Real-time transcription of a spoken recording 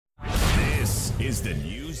is the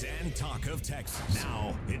news and talk of Texas.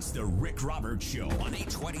 Now, it's the Rick Roberts Show on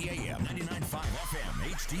 820 AM, 99.5 FM,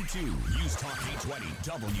 HD2, News Talk 820,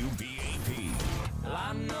 WBAP. Well,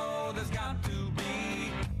 I know there's got to be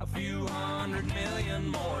a few 100 million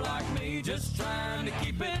more like me, just trying to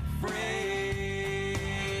keep it free.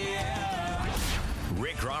 Yeah.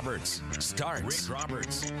 Rick Roberts starts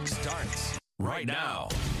right now.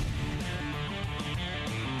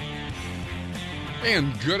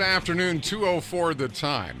 And good afternoon, 2:04 the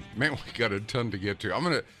time. Man, we got a ton to get to.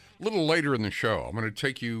 A little later in the show, I'm going to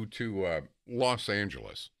take you to Los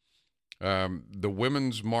Angeles. The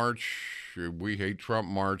Women's March, we hate Trump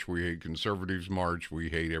March, we hate Conservatives March, we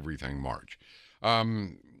hate everything March.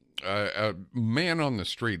 A man on the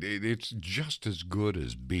street, it's just as good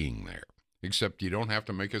as being there, except you don't have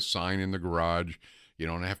to make a sign in the garage. You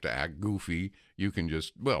don't have to act goofy. You can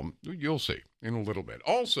just, well, you'll see in a little bit.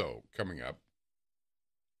 Also, coming up,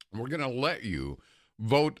 we're going to let you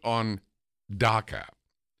vote on DACA.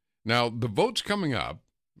 Now, the vote's coming up.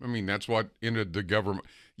 I mean, that's what ended the government.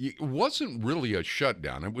 It wasn't really a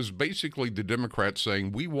shutdown. It was basically the Democrats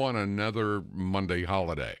saying, we want another Monday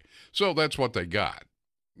holiday. So that's what they got,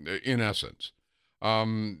 in essence.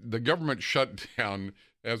 The government shut down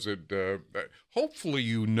as it, hopefully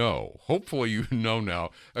you know now,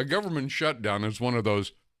 a government shutdown is one of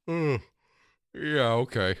those, yeah,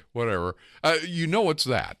 okay, whatever. You know it's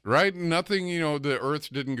that, right? Nothing, the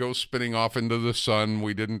Earth didn't go spinning off into the sun.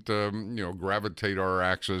 We didn't, gravitate our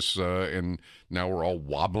axis, and now we're all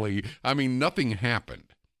wobbly. I mean, nothing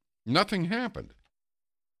happened. Nothing happened.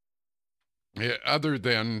 Other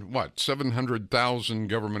than, 700,000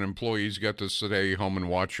 government employees got to stay home and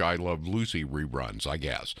watch I Love Lucy reruns, I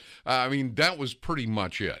guess. I mean, that was pretty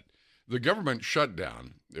much it. The government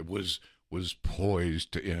shutdown, it was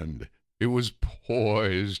poised to end. It was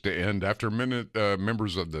poised to end after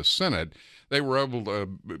members of the Senate, they were able to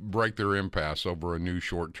break their impasse over a new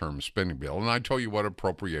short-term spending bill. And I tell you what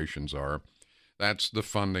appropriations are. That's the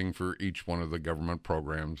funding for each one of the government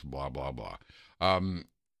programs, blah, blah, blah.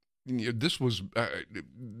 This was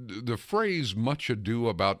the phrase much ado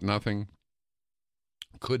about nothing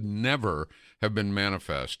could never have been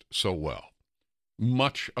manifest so well.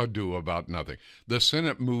 Much ado about nothing. The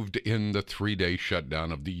Senate moved in the 3-day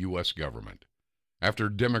shutdown of the U.S. government after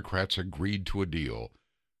Democrats agreed to a deal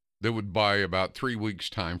that would buy about 3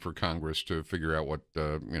 weeks' time for Congress to figure out what,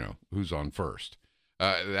 who's on first.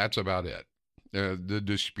 That's about it. The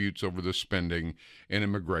disputes over the spending and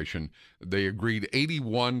immigration, they agreed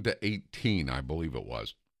 81-18, I believe it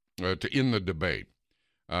was, to end the debate.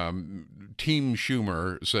 Team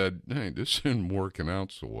Schumer said, hey, this isn't working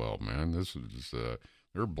out so well, man. This is,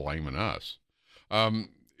 they're blaming us.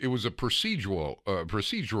 It was a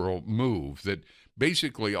procedural move that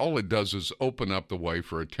basically all it does is open up the way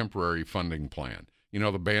for a temporary funding plan.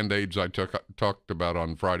 The Band-Aids I talked about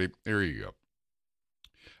on Friday, there you go.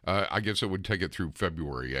 I guess it would take it through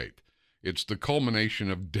February 8th. It's the culmination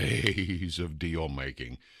of days of deal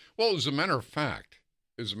making. Well, as a matter of fact,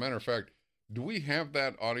 do we have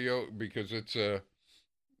that audio? Because it's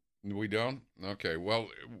we don't? Okay, well,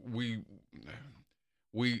 we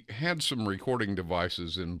had some recording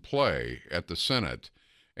devices in play at the Senate,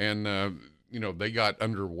 and they got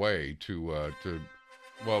underway to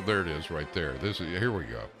well, there it is right there. Here we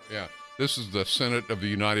go. Yeah, this is the Senate of the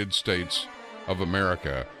United States of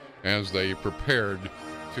America as they prepared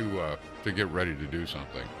to get ready to do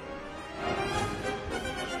something.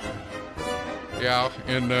 Yeah,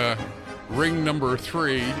 and ring number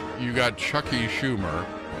 3, you got Chucky Schumer.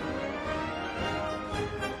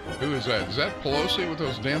 Who is that? Is that Pelosi with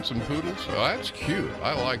those dancing poodles? Oh, that's cute.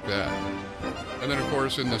 I like that. And then, of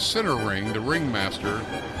course, in the center ring, the ringmaster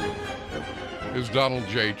is Donald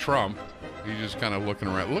J. Trump. He's just kind of looking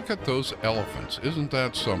around. Look at those elephants. Isn't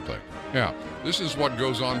that something? Yeah, this is what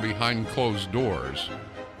goes on behind closed doors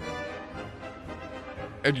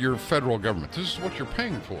at your federal government. This is what you're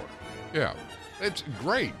paying for. Yeah. It's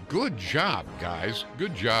great. Good job, guys.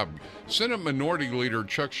 Good job. Senate Minority Leader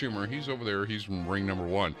Chuck Schumer, he's over there. He's in ring number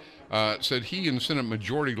 1, said he and Senate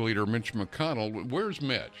Majority Leader Mitch McConnell, where's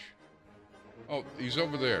Mitch? Oh, he's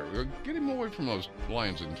over there. Get him away from those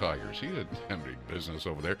lions and tigers. He didn't have any business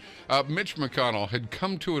over there. Mitch McConnell had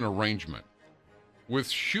come to an arrangement with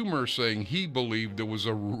Schumer saying he believed there was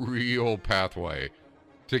a real pathway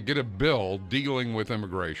to get a bill dealing with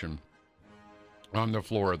immigration on the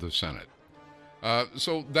floor of the Senate.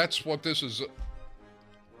 So that's what this is.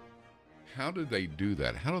 How did they do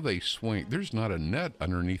that? How do they swing? There's not a net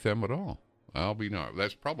underneath them at all.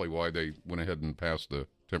 That's probably why they went ahead and passed the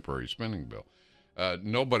temporary spending bill.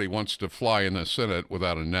 Nobody wants to fly in the Senate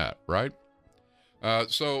without a net, right?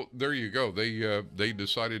 So there you go. They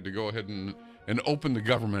decided to go ahead and open the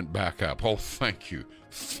government back up. Oh, thank you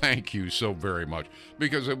so very much,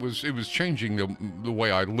 because it was changing the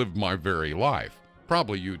way I lived my very life.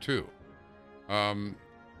 Probably you too.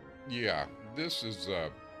 Yeah, this is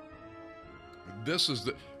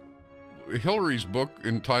the Hillary's book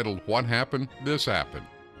entitled "What Happened." This happened.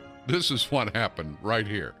 This is what happened right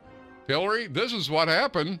here. Hillary, this is what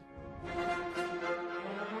happened.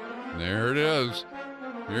 There it is.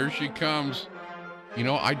 Here she comes. You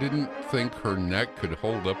know, I didn't think her neck could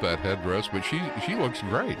hold up that headdress, but she looks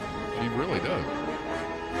great. She really does.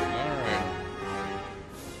 All right.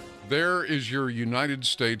 There is your United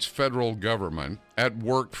States federal government at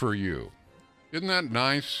work for you. Isn't that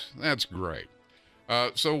nice? That's great.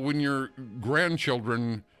 So when your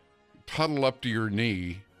grandchildren huddle up to your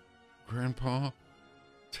knee, Grandpa,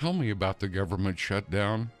 tell me about the government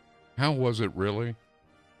shutdown. How was it really?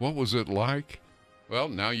 What was it like? Well,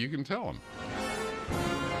 now you can tell them.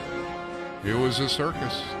 It was a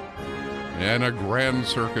circus, and a grand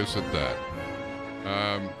circus at that.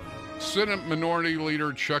 Senate Minority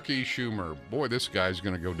Leader Chucky Schumer. Boy, this guy's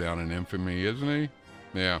going to go down in infamy, isn't he?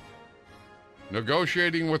 Yeah.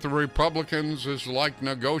 Negotiating with the Republicans is like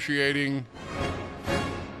negotiating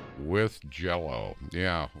with Jell-O.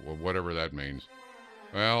 Yeah, well, whatever that means.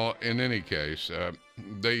 Well, in any case,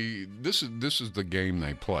 this is the game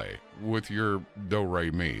they play with your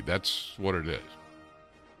do-re-mi. That's what it is.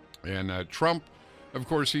 And Trump, of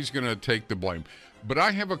course, he's going to take the blame. But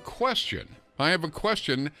I have a question.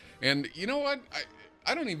 And you know what?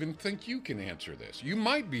 I don't even think you can answer this. You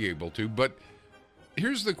might be able to, but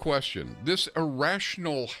here's the question. This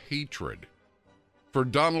irrational hatred for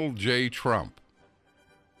Donald J. Trump.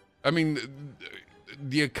 I mean,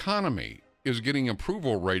 the economy is getting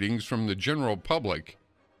approval ratings from the general public.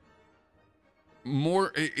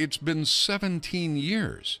 It's been 17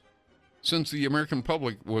 years since the American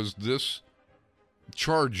public was this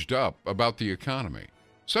charged up about the economy.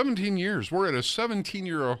 17 years. We're at a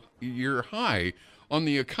 17-year high on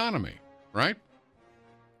the economy, right?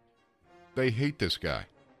 They hate this guy.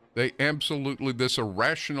 They absolutely, this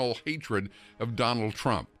irrational hatred of Donald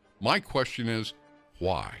Trump. My question is,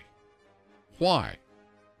 why? Why?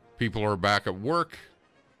 People are back at work.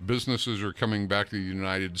 Businesses are coming back to the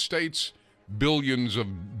United States. Billions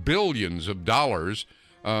of dollars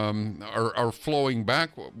are flowing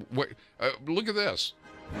back. Look at this.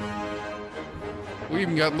 We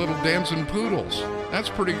even got little dancing poodles. That's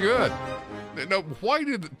pretty good. Now, why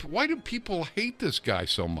do people hate this guy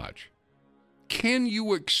so much? Can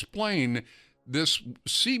you explain this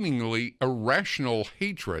seemingly irrational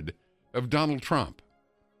hatred of Donald Trump?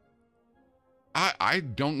 I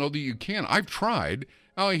don't know that you can. I've tried.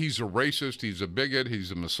 Oh, he's a racist. He's a bigot. He's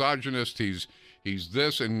a misogynist. He's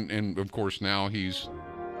this, and of course now he's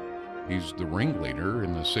the ringleader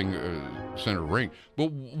in the center ring.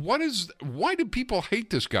 But why do people hate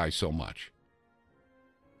this guy so much?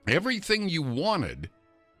 Everything you wanted,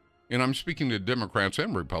 and I'm speaking to Democrats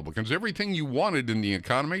and Republicans, everything you wanted in the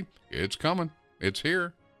economy, it's coming. It's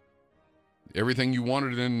here. Everything you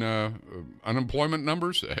wanted in unemployment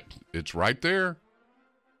numbers, it's right there.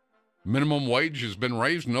 Minimum wage has been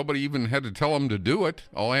raised. Nobody even had to tell them to do it.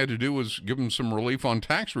 All I had to do was give them some relief on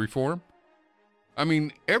tax reform. I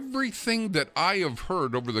mean, everything that I have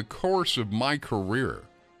heard over the course of my career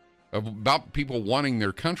about people wanting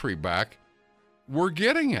their country back, we're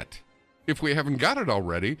getting it, if we haven't got it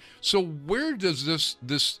already. So where does this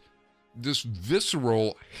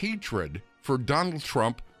visceral hatred for Donald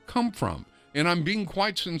Trump come from? And I'm being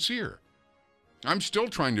quite sincere. I'm still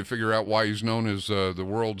trying to figure out why he's known as the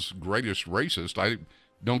world's greatest racist. I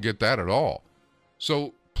don't get that at all.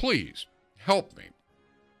 So please help me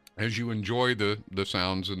as you enjoy the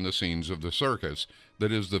sounds and the scenes of the circus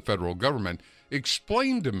that is the federal government.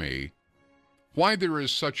 Explain to me why there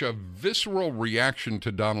is such a visceral reaction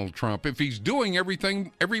to Donald Trump if he's doing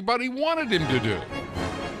everything everybody wanted him to do.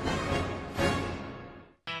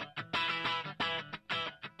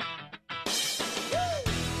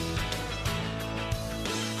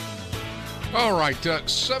 All right,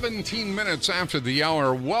 17 minutes after the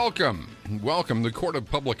hour. Welcome, the Court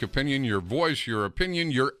of Public Opinion, your voice, your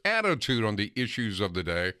opinion, your attitude on the issues of the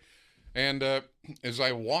day. And as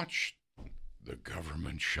I watched the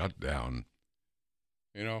government shutdown,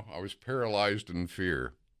 I was paralyzed in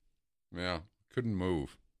fear. Yeah, couldn't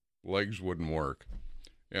move. Legs wouldn't work.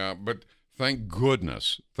 Yeah, but thank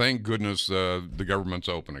goodness the government's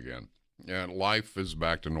open again. Yeah, life is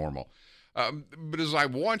back to normal. But as I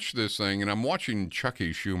watch this thing, and I'm watching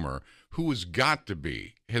Chucky Schumer, who has got to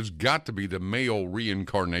be the male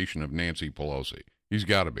reincarnation of Nancy Pelosi. He's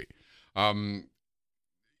got to be.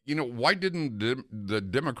 why didn't the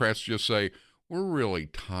Democrats just say, we're really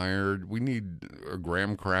tired, we need a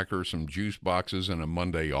graham cracker, some juice boxes, and a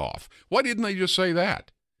Monday off? Why didn't they just say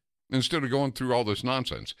that instead of going through all this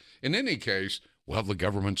nonsense? In any case, well, the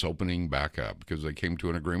government's opening back up because they came to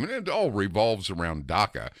an agreement. It all revolves around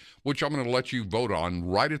DACA, which I'm going to let you vote on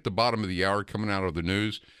right at the bottom of the hour coming out of the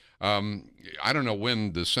news. I don't know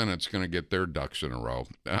when the Senate's going to get their ducks in a row.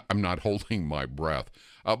 I'm not holding my breath.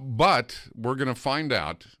 But we're going to find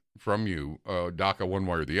out from you, DACA, one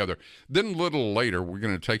way or the other. Then a little later, we're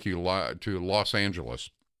going to take you to Los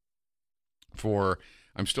Angeles for,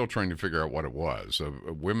 I'm still trying to figure out what it was,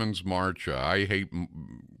 a women's march, I hate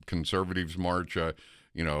conservatives march,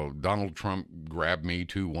 Donald Trump grabbed me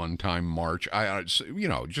to one-time march.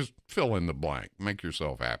 Just fill in the blank. Make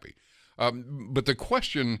yourself happy. But the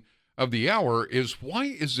question of the hour is, why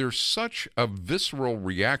is there such a visceral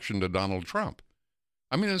reaction to Donald Trump?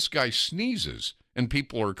 I mean, this guy sneezes, and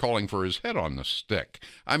people are calling for his head on the stick.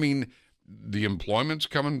 I mean, the employment's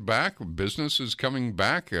coming back, business is coming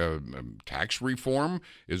back, tax reform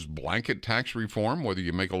is blanket tax reform, whether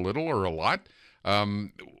you make a little or a lot.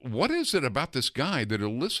 What is it about this guy that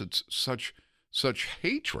elicits such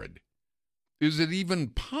hatred? Is it even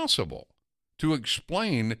possible to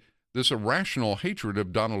explain this irrational hatred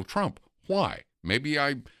of Donald Trump? Why? Maybe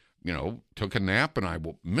I took a nap and I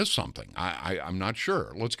missed something. I'm not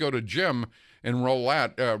sure. Let's go to Jim in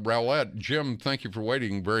Rowlett. Jim, thank you for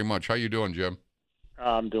waiting very much. How you doing, Jim?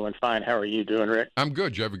 I'm doing fine. How are you doing, Rick? I'm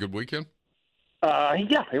good. Did you have a good weekend?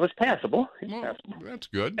 Yeah, it was passable. That's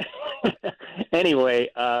good. Anyway,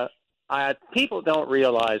 people don't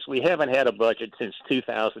realize we haven't had a budget since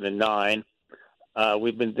 2009.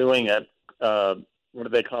 We've been doing what do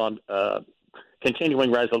they call them?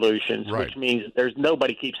 Continuing resolutions, right, which means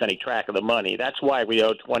nobody keeps any track of the money. That's why we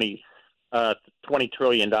owe $20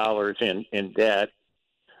 trillion in debt.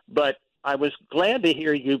 But I was glad to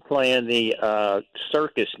hear you playing the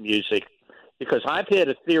circus music, because I've had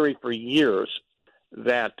a theory for years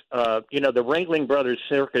that, the Ringling Brothers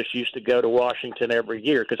Circus used to go to Washington every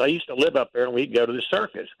year, because I used to live up there and we'd go to the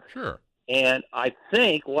circus. Sure. And I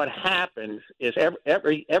think what happens is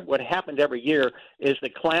what happened every year is the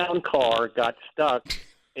clown car got stuck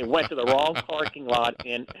and went to the wrong parking lot,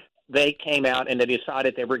 and they came out and they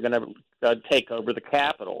decided they were going to take over the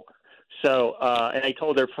Capitol. So, and they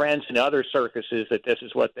told their friends in other circuses that this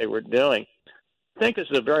is what they were doing. I think this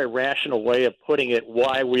is a very rational way of putting it,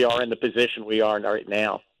 why we are in the position we are right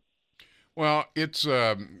now. Well, it's,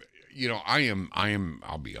 I'll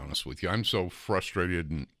be honest with you, I'm so frustrated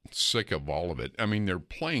and sick of all of it. I mean, they're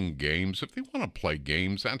playing games. If they want to play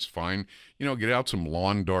games, that's fine. Get out some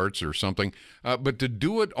lawn darts or something. But to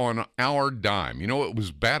do it on our dime, it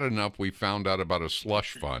was bad enough we found out about a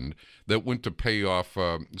slush fund that went to pay off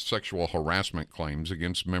sexual harassment claims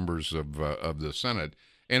against members of the Senate,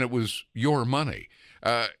 and it was your money.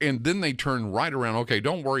 And then they turn right around. Okay,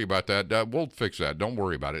 don't worry about that. We'll fix that. Don't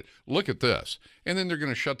worry about it. Look at this. And then they're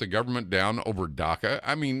going to shut the government down over DACA.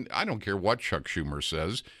 I mean, I don't care what Chuck Schumer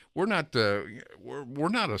says. We're not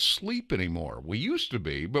asleep anymore. We used to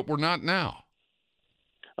be, but we're not now.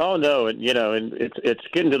 Oh no, and it's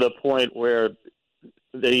getting to the point where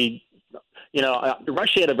Russia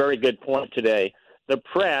had a very good point today. The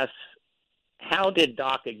press, how did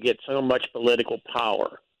DACA get so much political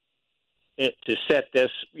power to set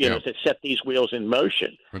this, to set these wheels in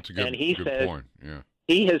motion? That's a good, and he good said, point. Yeah.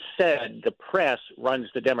 He has said the press runs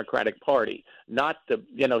the Democratic Party, not the.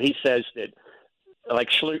 He says that like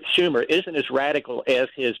Schumer isn't as radical as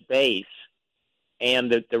his base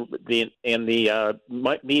and the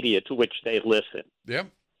media to which they listen.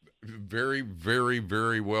 Yep. Very, very,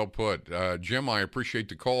 very well put. Jim, I appreciate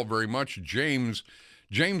the call very much. James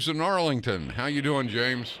in Arlington. How you doing,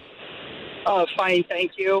 James? Fine,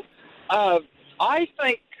 thank you. I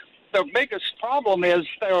think the biggest problem is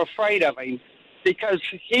they're afraid of him, because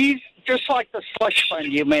he's just like the slush fund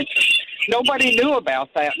you mentioned. Nobody knew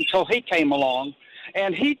about that until he came along,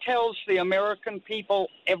 and he tells the American people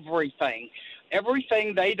everything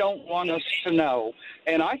they don't want us to know.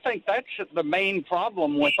 And I think that's the main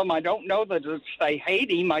problem with them. I don't know that it's they hate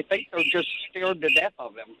him. I think they're just scared to death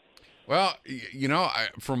of him. Well,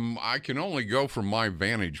 I can only go from my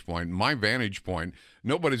vantage point.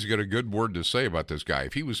 Nobody's got a good word to say about this guy.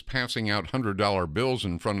 If he was passing out $100 bills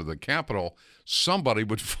in front of the Capitol, somebody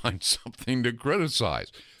would find something to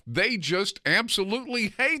criticize. They just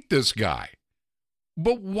absolutely hate this guy.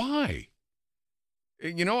 But why?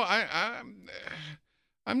 I'm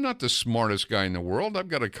not the smartest guy in the world. I've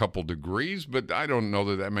got a couple degrees, but I don't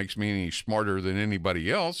know that makes me any smarter than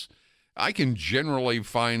anybody else. I can generally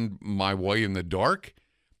find my way in the dark,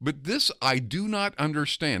 But this I do not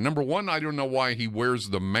understand. Number one, I don't know why he wears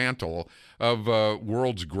the mantle of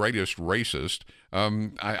world's greatest racist.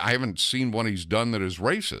 I haven't seen one he's done that is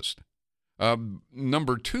racist.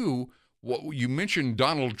 Number two, you mentioned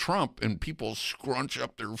Donald Trump, and people scrunch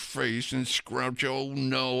up their face and scrunch, oh,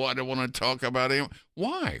 no, I don't want to talk about him.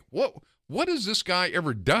 Why? What has this guy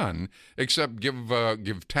ever done except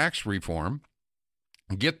give tax reform,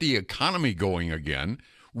 get the economy going again,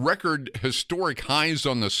 record historic highs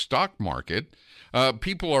on the stock market?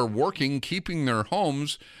 People are working, keeping their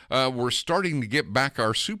homes. We're starting to get back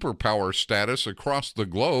our superpower status across the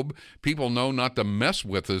globe. People know not to mess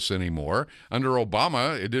with us anymore. Under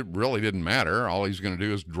Obama, it really didn't matter. All he's going to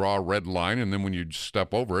do is draw a red line, and then when you'd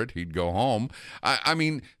step over it, he'd go home. I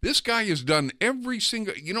mean, this guy has done every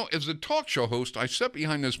single, as a talk show host, I sit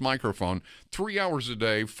behind this microphone 3 hours a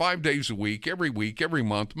day, 5 days a week, every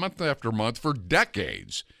month, month after month, for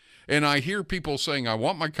decades. And I hear people saying, I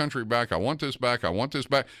want my country back, I want this back, I want this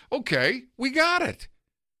back. Okay, we got it.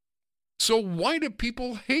 So why do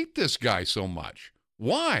people hate this guy so much?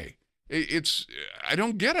 Why? I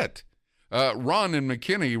don't get it. Ron in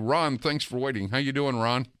McKinney. Ron, thanks for waiting. How you doing,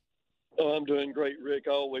 Ron? Oh, I'm doing great, Rick.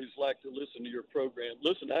 I always like to listen to your program.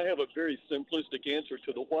 Listen, I have a very simplistic answer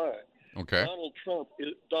to the why. Okay. Donald Trump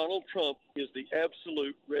is the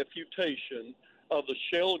absolute refutation of the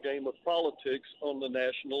shell game of politics on the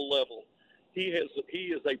national level. He is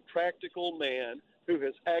a practical man who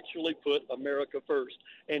has actually put America first,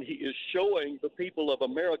 and he is showing the people of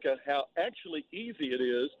America how actually easy it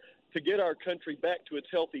is to get our country back to its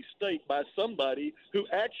healthy state by somebody who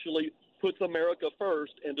actually puts America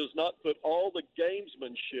first and does not put all the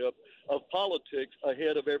gamesmanship of politics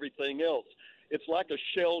ahead of everything else. It's like a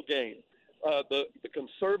shell game. The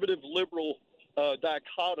conservative liberal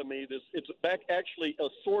dichotomy, it's actually a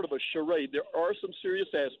sort of a charade. There are some serious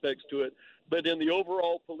aspects to it, but in the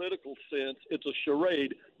overall political sense, it's a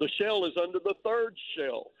charade. The shell is under the third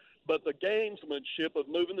shell, but the gamesmanship of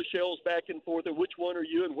moving the shells back and forth and which one are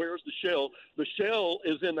you and where's the shell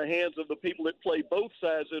is in the hands of the people that play both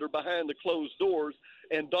sides that are behind the closed doors,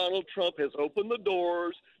 and Donald Trump has opened the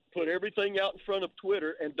doors, put everything out in front of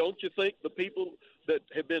Twitter, and don't you think the people that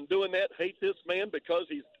have been doing that hate this man because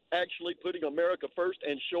he's actually putting America first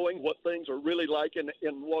and showing what things are really like in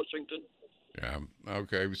Washington? Yeah.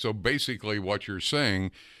 Okay. So basically what you're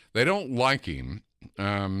saying, they don't like him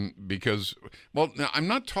because, well, now I'm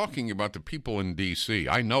not talking about the people in D.C.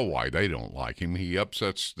 I know why they don't like him. He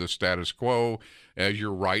upsets the status quo. As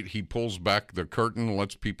you're right, he pulls back the curtain,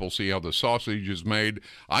 lets people see how the sausage is made.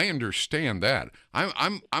 I understand that.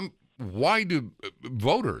 Why do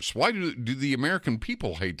voters, why do the American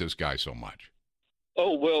people hate this guy so much?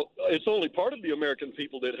 Oh, well, it's only part of the American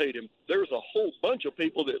people that hate him. There's a whole bunch of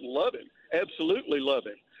people that love him, absolutely love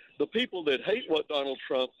him. The people that hate what Donald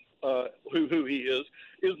Trump, who he is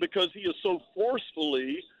because he is so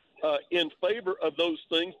forcefully in favor of those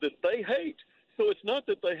things that they hate. So it's not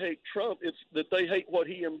that they hate Trump, it's that they hate what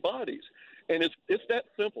he embodies. And it's that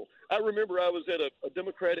simple. I remember I was at a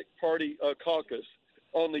Democratic Party caucus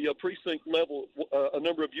on the precinct level a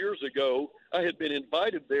number of years ago. I had been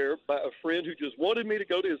invited there by a friend who just wanted me to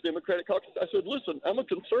go to his Democratic caucus. I said, listen, I'm a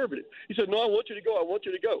conservative. He said, no, I want you to go. I want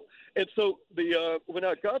you to go. And so when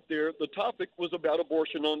I got there, the topic was about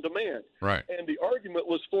abortion on demand. Right. And the argument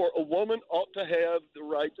was for a woman ought to have the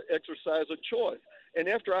right to exercise a choice. And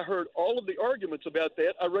after I heard all of the arguments about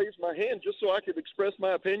that, I raised my hand just so I could express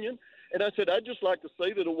my opinion. And I said, I'd just like to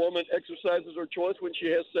say that a woman exercises her choice when she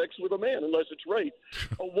has sex with a man, unless it's rape.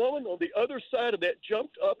 A woman on the other side of that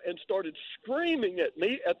jumped up and started screaming at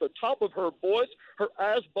me at the top of her voice. Her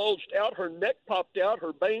eyes bulged out, her neck popped out,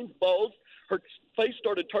 her veins bulged, her face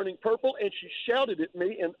started turning purple, and she shouted at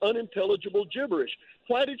me in unintelligible gibberish.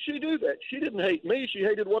 Why did she do that? She didn't hate me. She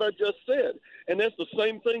hated what I just said. And that's the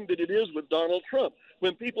same thing that it is with Donald Trump.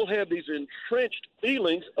 When people have these entrenched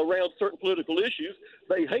feelings around certain political issues,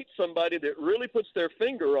 they hate somebody that really puts their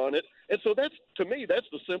finger on it. And so that's, to me, that's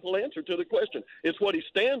the simple answer to the question. It's what he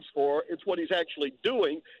stands for. It's what he's actually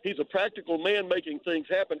doing. He's a practical man making things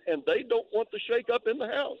happen, and they don't want the shake-up in the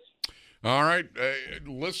House. All right.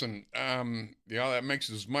 Listen, that makes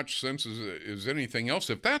as much sense as anything else.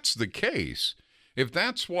 If that's the case, if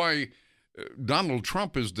that's why Donald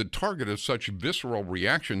Trump is the target of such visceral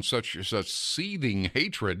reaction, such seething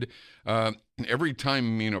hatred, every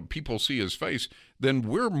time, people see his face, then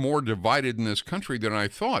we're more divided in this country than I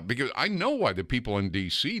thought, because I know why the people in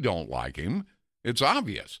D.C. don't like him. It's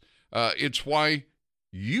obvious. It's why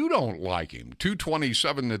You don't like him.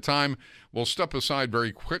 2:27 the time. We'll step aside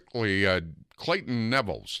very quickly. Clayton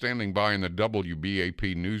Neville standing by in the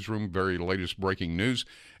WBAP newsroom, very latest breaking news,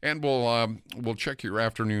 and we'll check your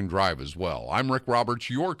afternoon drive as well. I'm Rick Roberts.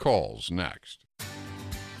 Your calls next.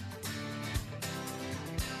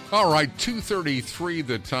 All right, 2:33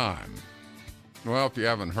 the time. Well, if you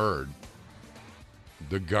haven't heard,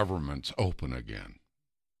 the government's open again.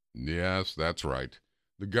 Yes, that's right.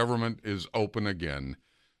 The government is open again.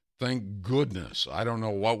 Thank goodness. I don't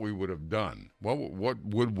know what we would have done. What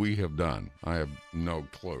would we have done? I have no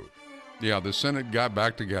clue. Yeah, the Senate got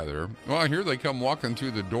back together. Well, here they come walking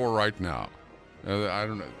through the door right now. I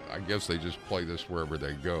don't know. I guess they just play this wherever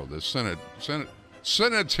they go. The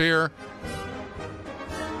Senate's here.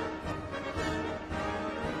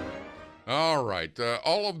 All right.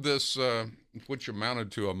 All of this, which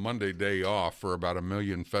amounted to a Monday day off for about 1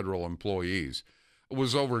 million federal employees,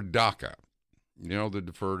 was over DACA. You know, the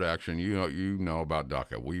deferred action. You know about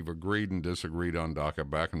DACA. We've agreed and disagreed on DACA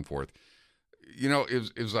back and forth. You know,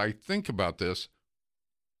 as I think about this,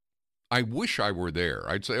 I wish I were there.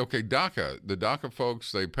 I'd say, okay, DACA, the DACA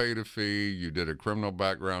folks, they paid a fee. You did a criminal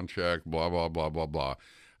background check, blah, blah, blah, blah, blah.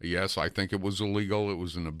 Yes, I think it was illegal. It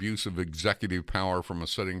was an abuse of executive power from a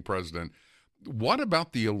sitting president. What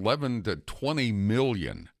about the 11 to 20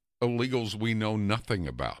 million illegals we know nothing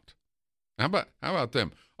about? How about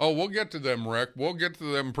them? Oh, we'll get to them, Rick. We'll get to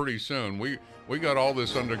them pretty soon. We got all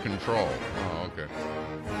this under control. Oh, okay.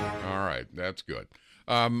 All right, that's good.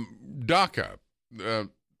 DACA,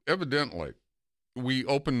 evidently, we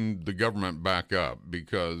opened the government back up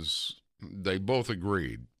because they both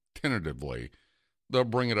agreed, tentatively, they'll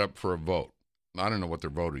bring it up for a vote. I don't know what they're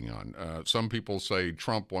voting on. Some people say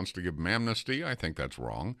Trump wants to give them amnesty. I think that's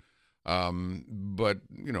wrong. But,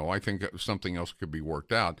 you know, I think something else could be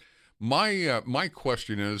worked out. My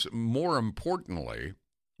question is, more importantly,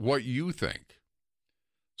 what you think.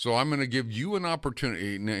 So I'm going to give you an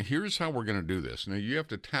opportunity. Now, here's how we're going to do this. Now, you have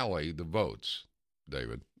to tally the votes,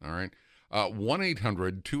 David, all right?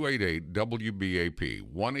 1-800-288-WBAP,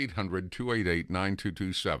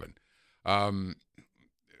 1-800-288-9227.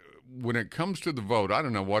 When it comes to the vote, I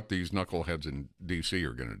don't know what these knuckleheads in D.C.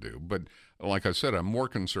 are going to do. But like I said, I'm more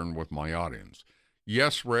concerned with my audience.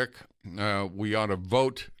 Yes, Rick, we ought to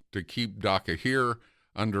vote to keep DACA here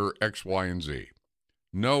under X, Y, and Z.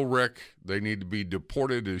 No, Rick, they need to be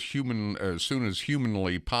deported as soon as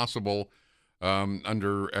humanly possible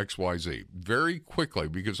under X, Y, Z. Very quickly,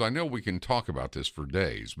 because I know we can talk about this for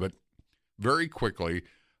days, but very quickly,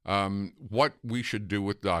 what we should do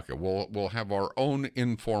with DACA. We'll have our own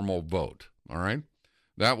informal vote, all right?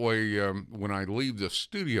 That way, when I leave the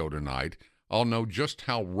studio tonight, I'll know just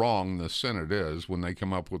how wrong the Senate is when they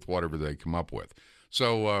come up with whatever they come up with.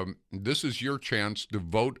 So this is your chance to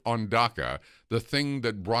vote on DACA, the thing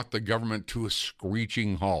that brought the government to a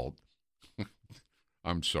screeching halt.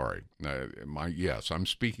 I'm sorry. I'm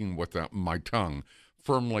speaking with my tongue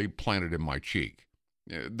firmly planted in my cheek.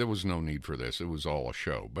 There was no need for this. It was all a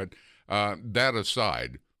show. But that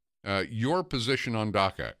aside, your position on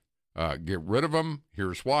DACA, get rid of them.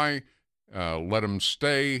 Here's why. Let them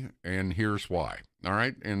stay, and here's why. All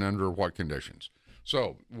right? And under what conditions.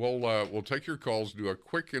 So we'll take your calls, do a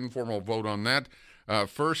quick informal vote on that.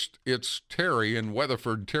 First, it's Terry in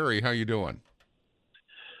Weatherford. Terry, how you doing?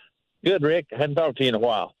 Good, Rick. I hadn't talked to you in a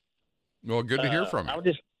while. Well, good to hear from you.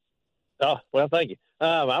 Thank you.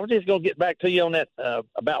 I was just going to get back to you on that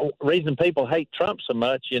about reason people hate Trump so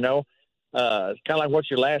much. You know, it's kind of like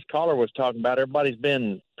what your last caller was talking about. Everybody's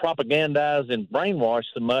been propagandized and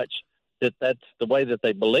brainwashed so much that that's the way that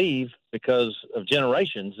they believe because of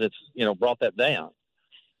generations. It's, you know, brought that down.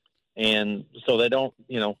 And so they don't,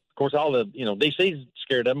 you know, of course, all the, you know, DC's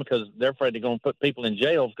scared of them because they're afraid they're going to put people in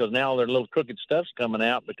jail because now their little crooked stuff's coming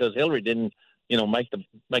out because Hillary didn't, you know, make the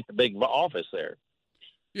big office there.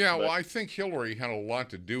 Yeah, well, I think Hillary had a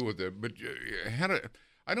lot to do with it, but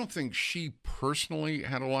I don't think she personally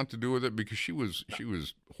had a lot to do with it because she was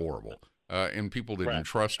horrible, and people didn't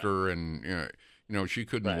trust her, and you know she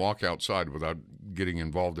couldn't walk outside without getting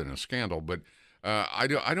involved in a scandal. But I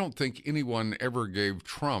don't think anyone ever gave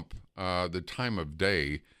Trump the time of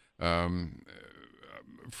day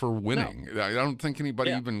for winning. No. I don't think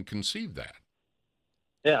anybody even conceived that.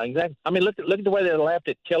 Yeah, exactly. I mean, look at the way they laughed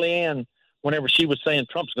at Kellyanne whenever she was saying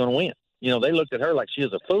Trump's going to win. You know, they looked at her like she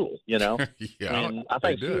was a fool, you know. Yeah, and I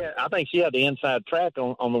think she had the inside track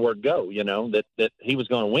on the word go, you know, that he was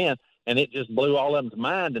going to win, and it just blew all of them's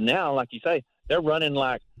mind. And now, like you say, they're running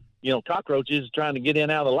like, you know, cockroaches trying to get in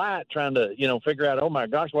out of the light, trying to, you know, figure out, oh, my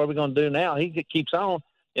gosh, what are we going to do now? He keeps on,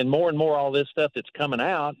 and more all this stuff that's coming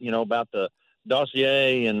out, you know, about the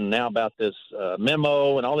dossier and now about this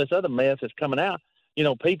memo and all this other mess that's coming out, you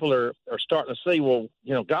know, people are starting to see, well,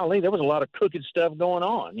 you know, golly, there was a lot of crooked stuff going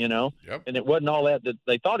on, you know, Yep. and it wasn't all that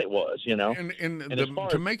they thought it was, you know.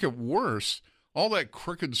 To make it worse, all that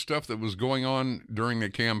crooked stuff that was going on during the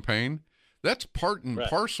campaign, that's part and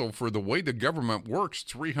parcel for the way the government works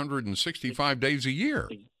 365 days a year.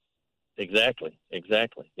 Exactly.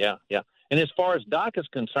 Yeah. And as far as DACA is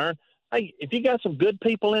concerned, hey, if you got some good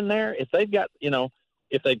people in there, if they've got, you know,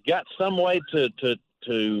 if they've got some way to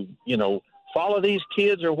you know, follow these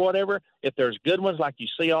kids or whatever, if there's good ones like you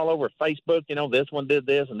see all over Facebook, you know, this one did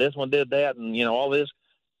this and this one did that and, you know, all this,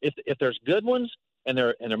 if there's good ones and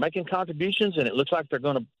they're making contributions and it looks like they're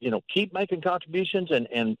going to, you know, keep making contributions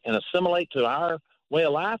and assimilate to our way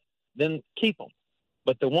of life, then keep them.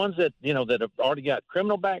 But the ones that, you know, that have already got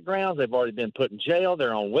criminal backgrounds, they've already been put in jail,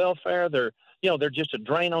 they're on welfare, they're just a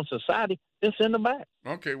drain on society, then send them back.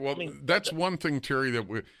 Okay, well, that's one thing, Terry, that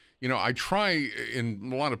we, you know, I try,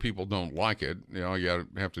 and a lot of people don't like it. You know, all you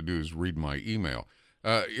have to do is read my email.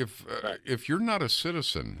 If you're not a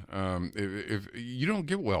citizen, if you don't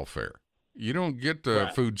get welfare, you don't get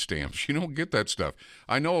food stamps, you don't get that stuff.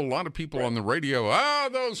 I know a lot of people on the radio,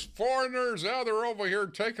 those foreigners, they're over here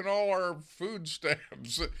taking all our food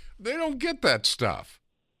stamps. They don't get that stuff.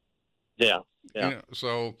 Yeah. You know,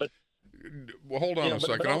 so, well, hold on a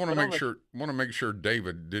second. I want to make sure,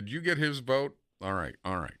 David, did you get his vote? All right,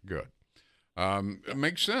 good. It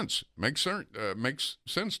makes sense. Makes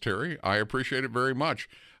sense, Terry. I appreciate it very much.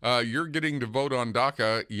 You're getting to vote on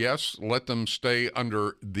DACA. Yes, let them stay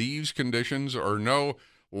under these conditions, or no,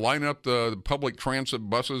 line up the public transit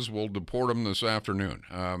buses. We'll deport them this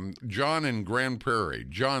afternoon. John in Grand Prairie.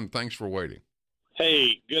 John, thanks for waiting.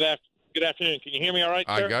 Hey, good afternoon. Can you hear me all right,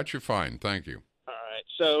 sir? I got you fine. Thank you. All right.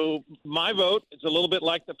 So my vote is a little bit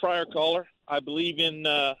like the prior caller. I believe in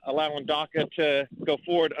allowing DACA to go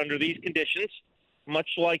forward under these conditions. Much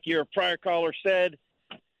like your prior caller said,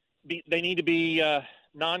 they need to be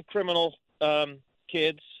non-criminal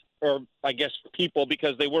kids, or I guess people,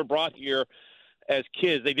 because they were brought here as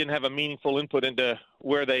kids. They didn't have a meaningful input into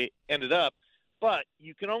where they ended up. But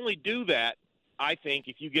you can only do that, I think,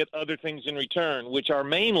 if you get other things in return, which are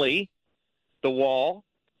mainly the wall,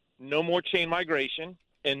 no more chain migration,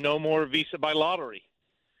 and no more visa by lottery.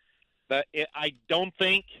 I don't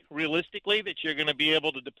think realistically that you're going to be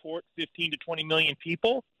able to deport 15 to 20 million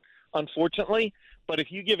people, unfortunately. But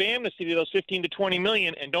if you give amnesty to those 15 to 20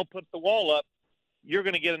 million and don't put the wall up, you're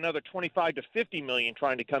going to get another 25 to 50 million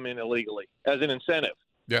trying to come in illegally as an incentive.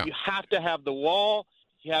 Yeah. You have to have the wall.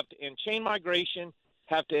 You have to end chain migration,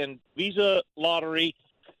 have to end visa lottery.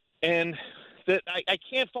 And I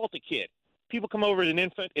can't fault the kid. People come over as an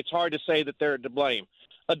infant. It's hard to say that they're to blame.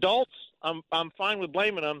 Adults, I'm fine with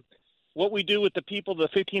blaming them. What we do with the people, the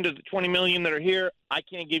 15 to 20 million that are here, I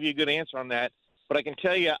can't give you a good answer on that. But I can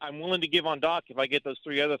tell you I'm willing to give on DACA if I get those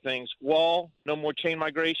three other things: wall, no more chain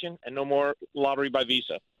migration, and no more lottery by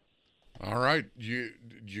visa. All right. Did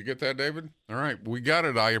you get that, David? All right. We got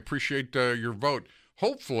it. I appreciate your vote.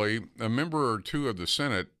 Hopefully, a member or two of the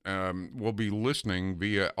Senate will be listening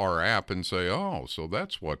via our app and say, oh, so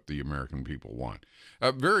that's what the American people want.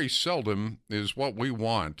 Very seldom is what we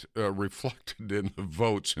want reflected in the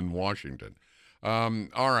votes in Washington.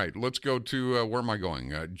 All right, let's go to, where am I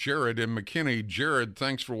going? Jared in McKinney. Jared,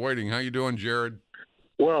 thanks for waiting. How you doing, Jared?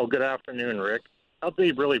 Well, good afternoon, Rick. I'll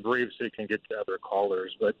be really brief so you can get to other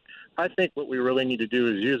callers, but I think what we really need to do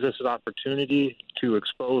is use this as an opportunity to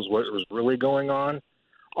expose what was really going on.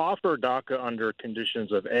 Offer DACA under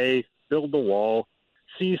conditions of A, build the wall,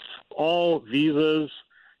 cease all visas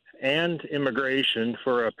and immigration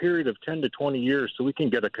for a period of 10 to 20 years so we can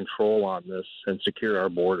get a control on this and secure our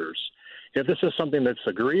borders. If this is something that's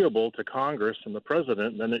agreeable to Congress and the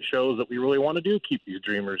president, then it shows that we really want to keep these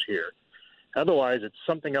dreamers here. Otherwise, it's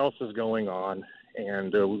something else is going on,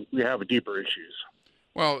 and we have deeper issues.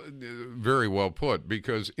 Well, very well put,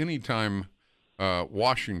 because anytime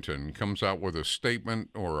Washington comes out with a statement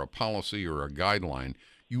or a policy or a guideline,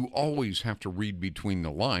 you always have to read between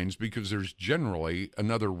the lines, because there's generally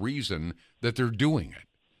another reason that they're doing it.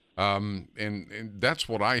 And that's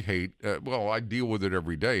what I hate. Well, I deal with it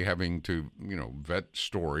every day, having to, vet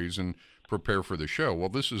stories and prepare for the show. Well,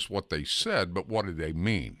 this is what they said, but what did they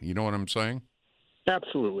mean? You know what I'm saying?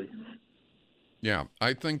 Absolutely. Yeah,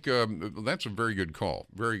 I think that's a very good call.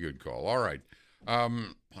 Very good call. All right.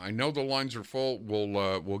 I know the lines are full.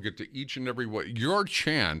 We'll get to each and every one. Your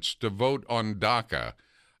chance to vote on DACA.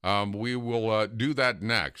 We will do that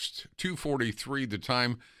next. 2:43 the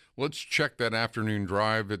time. Let's check that afternoon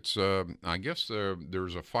drive. It's I guess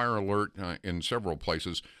there's a fire alert in several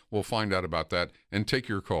places. We'll find out about that and take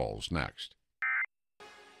your calls next.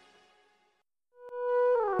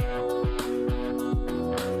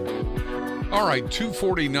 All right,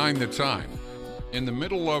 2:49 the time. In the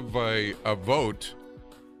middle of a vote.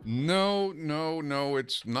 No,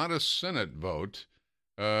 it's not a Senate vote.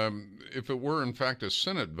 If it were in fact a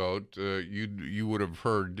Senate vote, you would have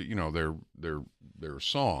heard, their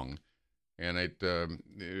song, and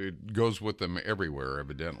it goes with them everywhere,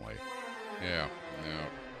 evidently. Yeah.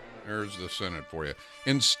 There's the Senate for you.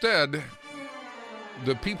 Instead,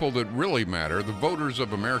 the people that really matter, the voters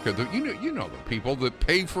of America, the people that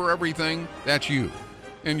pay for everything, that's you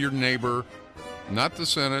and your neighbor, not the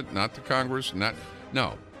Senate, not the Congress,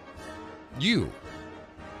 you.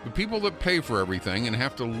 The people that pay for everything and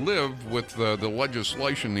have to live with the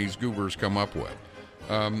legislation these goobers come up with.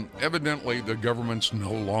 Evidently, the government's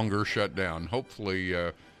no longer shut down. Hopefully,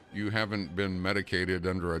 you haven't been medicated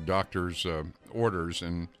under a doctor's orders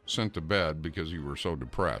and sent to bed because you were so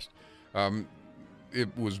depressed.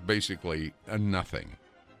 It was basically a nothing.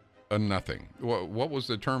 A nothing. What was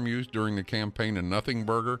the term used during the campaign? A nothing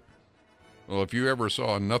burger? Well, if you ever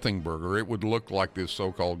saw a nothing burger, it would look like this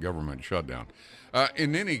so-called government shutdown.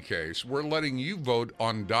 In any case, we're letting you vote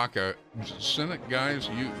on DACA. Senate guys,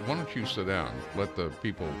 why don't you sit down? Let the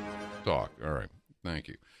people talk. All right. Thank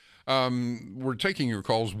you. We're taking your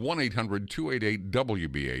calls,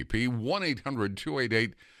 1-800-288-WBAP,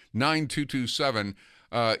 1-800-288-9227.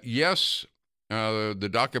 Yes, the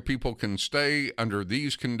DACA people can stay under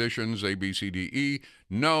these conditions, A, B, C, D, E.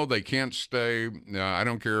 No, they can't stay. I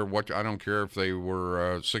don't care if they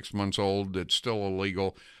were 6 months old. It's still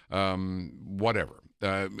illegal. Whatever.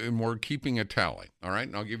 And we're keeping a tally. All right.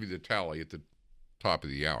 And I'll give you the tally at the top of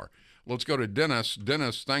the hour. Let's go to Dennis.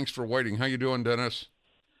 Dennis, thanks for waiting. How you doing, Dennis?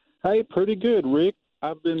 Hey, pretty good, Rick.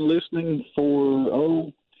 I've been listening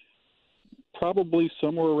for, probably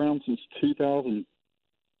somewhere around since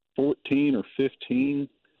 2014 or 15,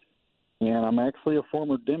 and I'm actually a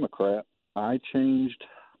former Democrat. I changed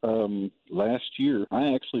last year.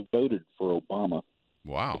 I actually voted for Obama.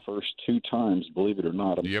 Wow. The first 2 times, believe it or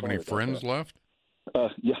not. Do you have any friends left?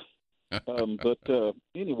 Yeah.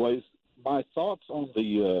 Anyways, my thoughts on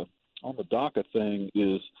the DACA thing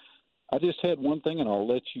is, I just had one thing, and I'll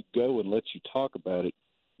let you go and let you talk about it,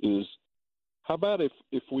 is how about if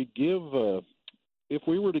we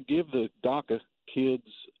were to give the DACA kids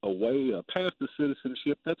away, past the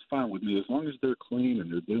citizenship, that's fine with me, as long as they're clean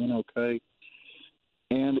and they're doing okay.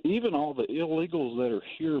 And even all the illegals that are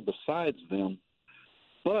here besides them.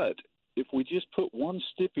 But if we just put one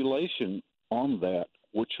stipulation on that,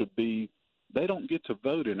 which would be they don't get to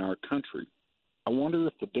vote in our country, I wonder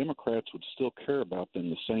if the Democrats would still care about them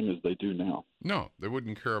the same as they do now. No, they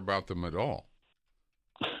wouldn't care about them at all.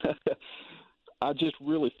 I just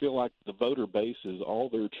really feel like the voter base is all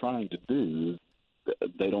they're trying to do.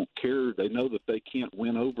 They don't care. They know that they can't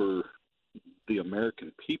win over the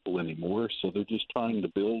American people anymore, so they're just trying to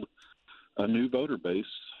build a new voter base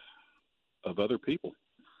of other people.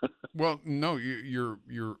 Well, no,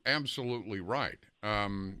 you're absolutely right.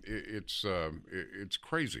 It's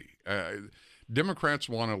crazy. Democrats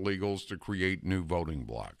want illegals to create new voting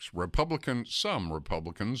blocks. Some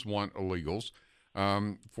Republicans want illegals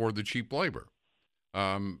for the cheap labor,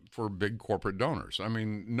 for big corporate donors. I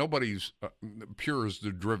mean, nobody's pure as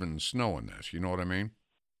the driven snow in this. You know what I mean?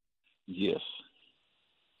 Yes.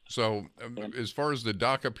 So as far as the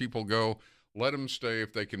DACA people go, let them stay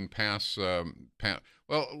if they can pass. Well,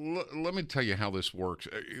 let me tell you how this works.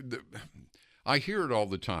 I hear it all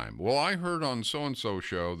the time. Well, I heard on so-and-so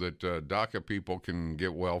show that DACA people can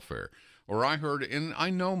get welfare. Or I heard, and I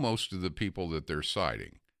know most of the people that they're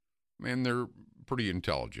citing, and they're pretty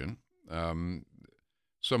intelligent.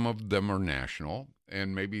 Some of them are national,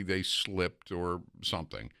 and maybe they slipped or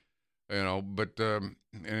something, but,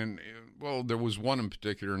 there was one in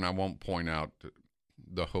particular, and I won't point out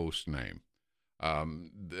the host name,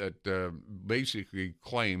 that basically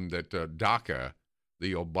claimed that DACA,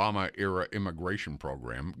 the Obama-era immigration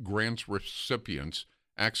program, grants recipients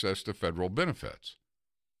access to federal benefits.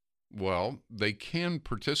 Well, they can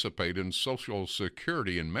participate in Social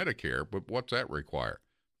Security and Medicare, but what's that require?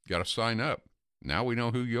 Got to sign up. Now we know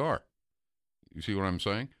who you are. You see what I'm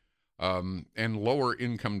saying? And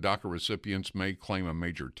lower-income DACA recipients may claim a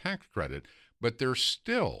major tax credit, but they're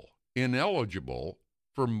still ineligible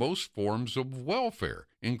for most forms of welfare,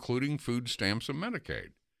 including food stamps and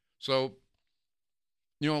Medicaid. So,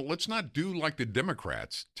 let's not do like the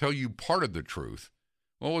Democrats, tell you part of the truth.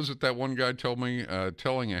 What was it that one guy told me?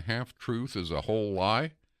 Telling a half-truth is a whole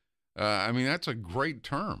lie. That's a great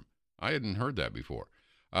term. I hadn't heard that before.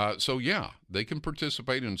 So, yeah, they can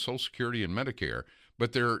participate in Social Security and Medicare,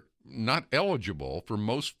 but they're not eligible for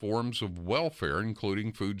most forms of welfare,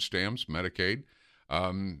 including food stamps, Medicaid.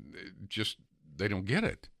 They don't get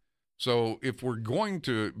it. So if we're going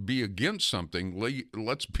to be against something,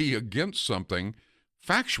 let's be against something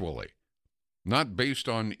factually, not based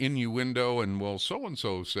on innuendo and, well,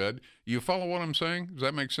 so-and-so said. You follow what I'm saying? Does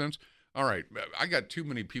that make sense? All right. I got too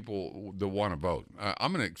many people that want to vote.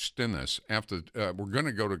 I'm going to extend this after. We're going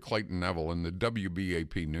to go to Clayton Neville in the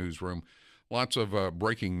WBAP newsroom. Lots of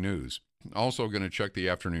breaking news. Also going to check the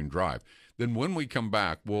afternoon drive. Then when we come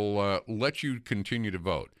back, we'll let you continue to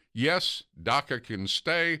vote. Yes, DACA can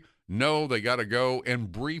stay. No, they got to go. And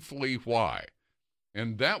briefly, why?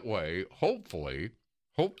 And that way, hopefully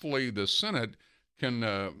the Senate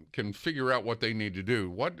can figure out what they need to do.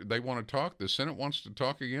 What they want to talk? The Senate wants to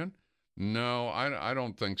talk again? No, I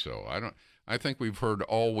don't think so. I think we've heard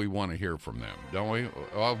all we want to hear from them, don't we?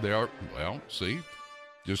 Oh, they are. Well, see,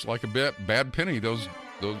 just like a bad penny, those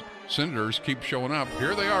senators keep showing up.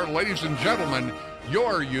 Here they are, ladies and gentlemen,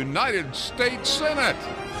 your United States Senate.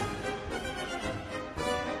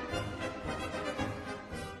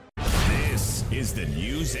 This is the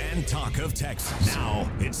news and talk of Texas. Now,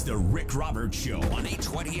 it's the Rick Roberts Show on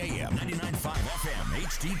 820 AM, 99.5 FM,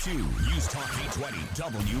 HD2, News Talk 820,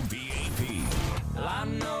 WBAP. Well, I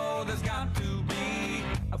know there's got to be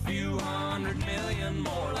a few 100 million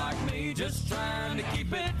more like me, just trying to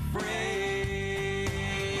keep it free.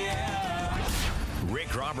 Yeah.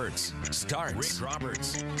 Rick Roberts starts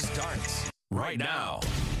right now.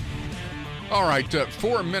 All right,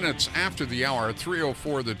 4 minutes after the hour,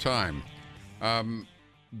 3:04 the time.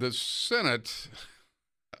 The Senate,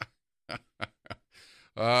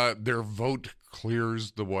 their vote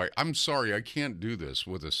clears the way. I'm sorry, I can't do this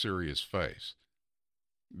with a serious face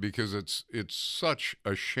because it's such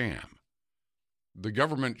a sham. The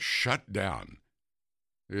government shutdown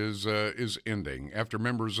is ending after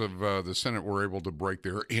members of the Senate were able to break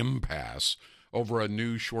their impasse over a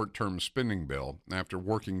new short-term spending bill after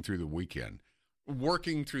working through the weekend.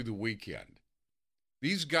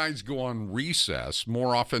 These guys go on recess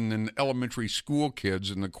more often than elementary school kids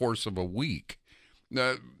in the course of a week.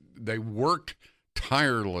 They worked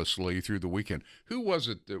tirelessly through the weekend. Who was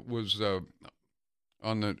it that was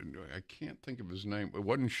on the, I can't think of his name. It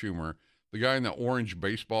wasn't Schumer. The guy in the orange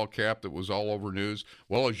baseball cap that was all over news.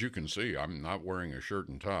 Well, as you can see, I'm not wearing a shirt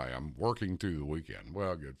and tie. I'm working through the weekend.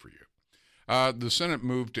 Well, good for you. The Senate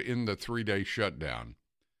moved to end the 3-day shutdown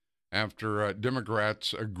after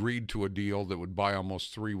Democrats agreed to a deal that would buy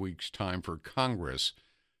almost 3 weeks' time for Congress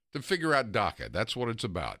to figure out DACA. That's what it's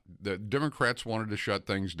about. The Democrats wanted to shut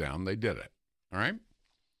things down. They did it. All right?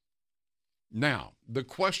 Now, the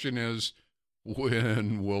question is,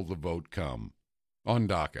 when will the vote come on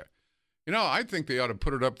DACA? You know, I think they ought to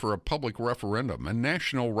put it up for a public referendum, a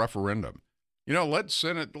national referendum. You know, let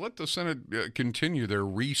the Senate continue their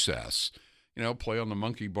recess. You know, play on the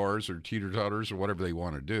monkey bars or teeter-totters or whatever they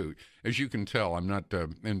want to do. As you can tell, I'm not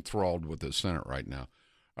enthralled with the Senate right now.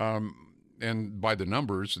 And by the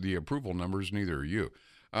numbers, the approval numbers, neither are you.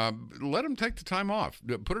 Let them take the time off.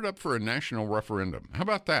 Put it up for a national referendum. How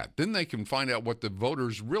about that? Then they can find out what the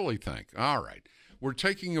voters really think. All right. We're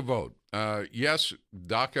taking a vote. Yes,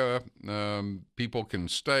 DACA people can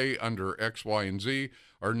stay under X, Y, and Z,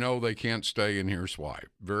 or no, they can't stay, and here's why.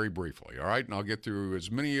 Very briefly, all right? And I'll get through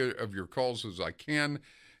as many of your calls as I can.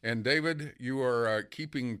 And, David, you are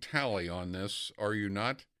keeping tally on this, are you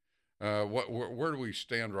not? Where do we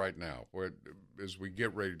stand right now as we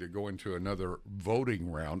get ready to go into another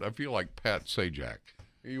voting round? I feel like Pat Sajak.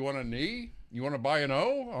 You want a knee? You want to buy an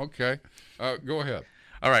O? Okay. Go ahead.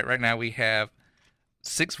 All right. Right now we have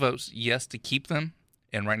 6 votes yes to keep them,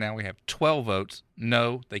 and right now we have 12 votes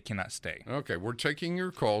no, they cannot stay. Okay, we're taking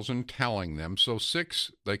your calls and tallying them. So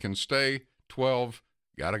 6, they can stay. 12,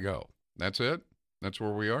 gotta go. That's it? That's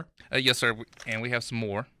where we are? Yes, sir, and we have some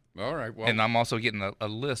more. All right. Well, and I'm also getting a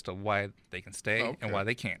list of why they can stay and why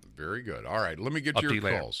they can't. Very good. All right, let me get to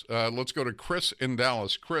your calls. Let's go to Chris in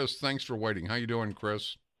Dallas. Chris, thanks for waiting. How you doing,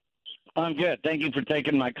 Chris? I'm good. Thank you for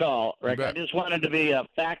taking my call, Rick. I just wanted to be a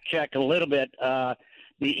fact check a little bit.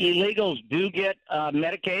 The illegals do get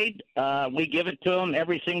Medicaid. We give it to them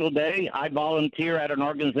every single day. I volunteer at an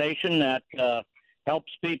organization that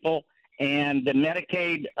helps people, and the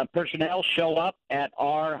Medicaid personnel show up at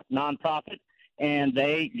our nonprofit, and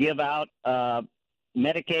they give out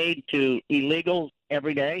Medicaid to illegals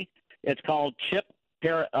every day. It's called CHIP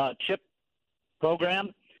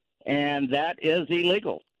program, and that is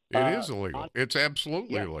illegal. It is illegal. It's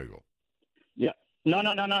absolutely illegal. Yeah. No.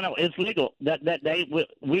 It's legal.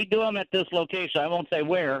 We do them at this location. I won't say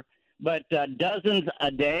where, but dozens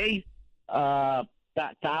a day,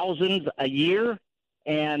 thousands a year,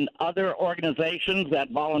 and other organizations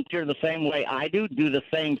that volunteer the same way I do the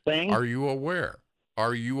same thing. Are you aware?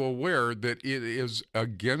 are you aware that it is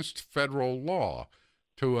against federal law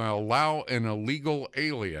to allow an illegal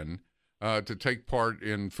alien to take part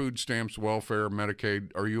in food stamps, welfare,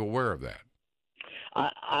 Medicaid? Are you aware of that?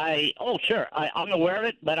 Sure. I'm aware of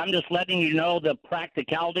it, but I'm just letting you know the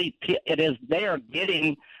practicality. It is they are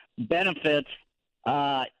getting benefits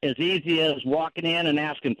as easy as walking in and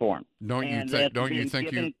asking for them. Don't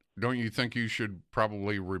you think you should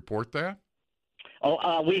probably report that?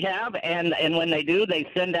 Oh, we have, and when they do, they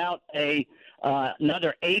send out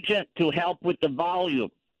another agent to help with the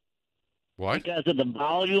volume. What? Because of the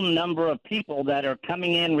volume number of people that are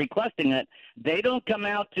coming in requesting it, they don't come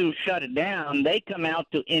out to shut it down. They come out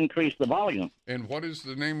to increase the volume. And what is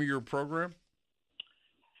the name of your program?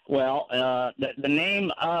 Well, the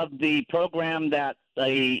name of the program that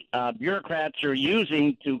the bureaucrats are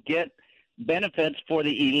using to get benefits for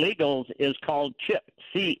the illegals is called CHIP,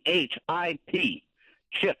 C-H-I-P,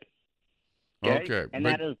 CHIP. Okay. And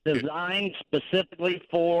that is designed specifically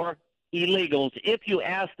for illegals. If you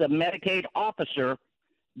ask the Medicaid officer,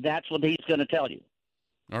 that's what he's going to tell you.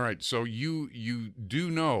 All right. So you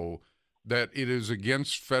do know that it is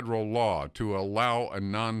against federal law to allow a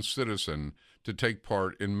non-citizen to take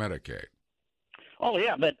part in Medicaid. Oh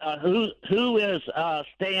yeah, but who is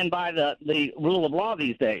staying by the rule of law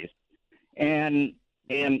these days? And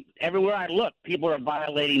everywhere I look, people are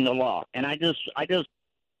violating the law. And I just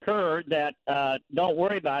heard that don't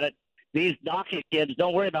worry about it. These DACA kids,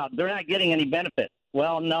 don't worry about it. They're not getting any benefit.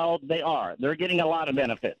 Well, no, they are. They're getting a lot of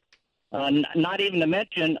benefit. Not even to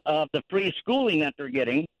mention of the free schooling that they're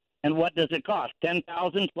getting. And what does it cost?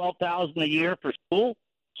 $10,000, $12,000 a year for school.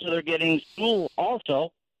 So they're getting school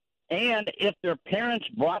also. And if their parents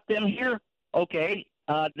brought them here, okay,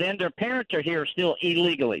 then their parents are here still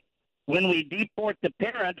illegally. When we deport the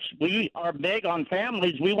parents, we are big on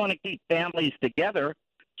families. We want to keep families together.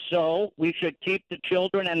 So we should keep the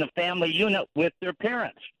children and the family unit with their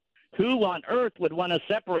parents. Who on earth would want to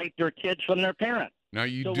separate their kids from their parents? Now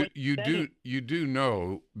you do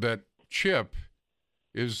know that CHIP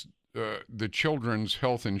is the Children's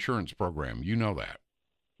Health Insurance Program. You know that.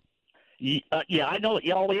 Yeah, I know.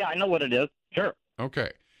 Oh, yeah, I know what it is. Sure.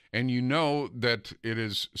 Okay, and you know that it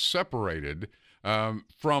is separated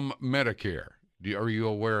from Medicare. Are you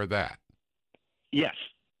aware of that? Yes.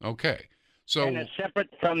 Okay. So, and it's separate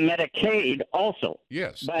from Medicaid also.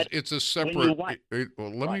 Yes, but it's a separate.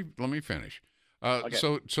 Let me finish. Okay.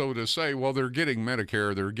 So to say, well, they're getting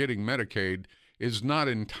Medicare, they're getting Medicaid, is not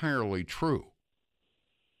entirely true.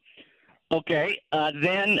 Okay,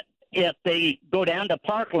 then if they go down to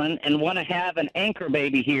Parkland and want to have an anchor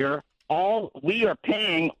baby here, we are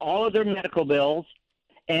paying all of their medical bills,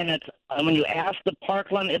 and it's when you ask the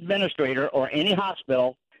Parkland administrator or any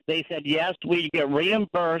hospital, they said yes, we get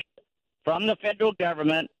reimbursed from the federal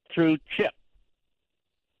government through CHIP.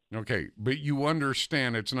 Okay, but you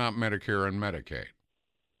understand it's not Medicare and Medicaid.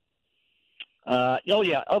 Oh,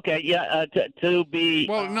 yeah. Okay, yeah, to be...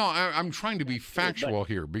 Well, no, I'm trying to be factual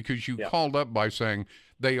here because you called up by saying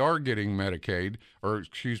they are getting Medicaid, or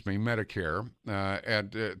excuse me, Medicare,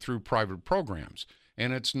 through private programs,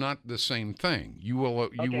 and it's not the same thing. You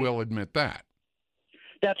will admit that.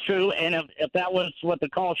 That's true, and if that was what the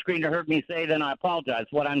call screener heard me say, then I apologize.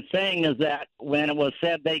 What I'm saying is that when it was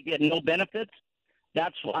said they get no benefits,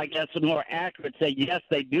 that's, I guess, more accurate. Say, yes,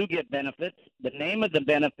 they do get benefits. The name of the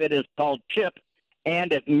benefit is called CHIP,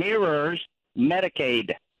 and it mirrors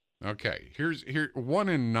Medicaid. Okay, here 1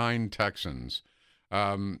 in 9 Texans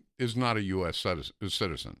is not a U.S.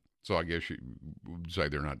 citizen, so I guess you would say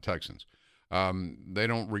they're not Texans. They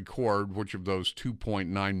don't record which of those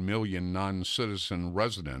 2.9 million non-citizen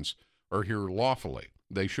residents are here lawfully.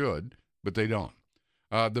 They should, but they don't.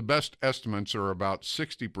 The best estimates are about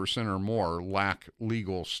 60% or more lack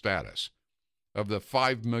legal status. Of the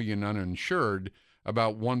 5 million uninsured,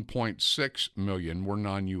 about 1.6 million were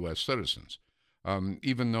non-U.S. citizens.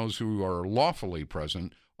 Even those who are lawfully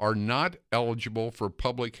present are not eligible for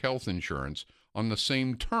public health insurance on the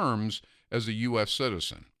same terms as a U.S.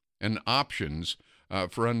 citizen, and options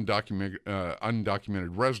for undocumented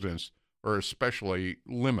residents are especially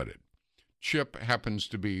limited. CHIP happens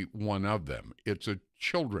to be one of them. It's a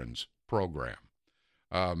children's program.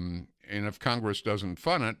 And if Congress doesn't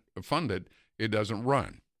fund it, it doesn't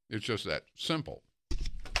run. It's just that simple.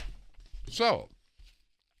 So,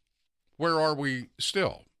 where are we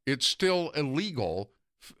still? It's still illegal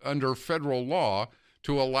under federal law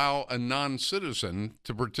to allow a non-citizen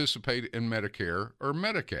to participate in Medicare or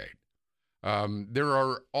Medicaid. There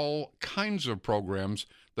are all kinds of programs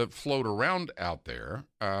that float around out there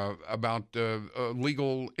about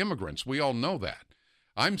legal immigrants. We all know that.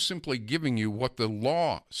 I'm simply giving you what the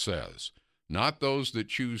law says, not those that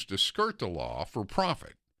choose to skirt the law for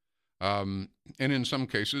profit. And in some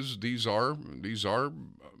cases, these are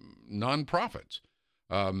nonprofits.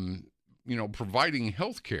 Providing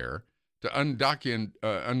health care to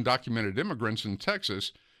undocumented immigrants in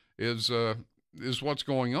Texas is what's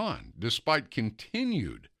going on. Despite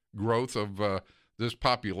continued growth of this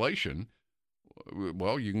population,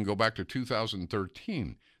 well, you can go back to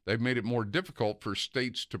 2013. They've made it more difficult for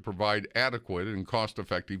states to provide adequate and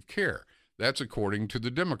cost-effective care. That's according to the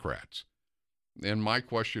Democrats. And my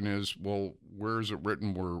question is, well, where is it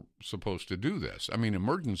written we're supposed to do this? I mean,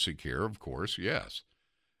 emergency care, of course, yes.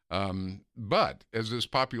 But as this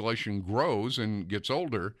population grows and gets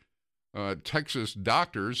older, Texas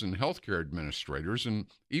doctors and healthcare administrators and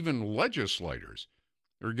even legislators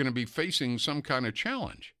are going to be facing some kind of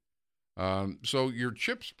challenge. So your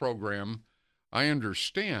CHIPS program, I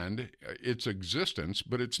understand its existence,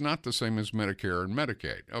 but it's not the same as Medicare and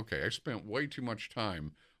Medicaid. Okay, I spent way too much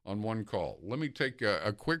time on one call. Let me take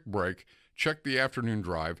a quick break, check the afternoon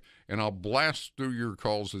drive, and I'll blast through your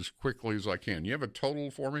calls as quickly as I can. You have a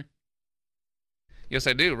total for me? Yes,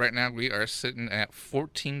 I do. Right now we are sitting at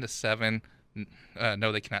 14-7.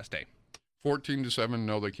 No, they cannot stay. 14-7.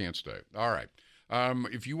 No, they can't stay. All right.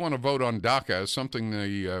 If you want to vote on DACA, something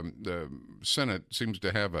the Senate seems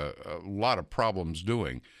to have a lot of problems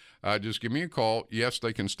doing, just give me a call. Yes,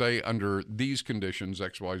 they can stay under these conditions,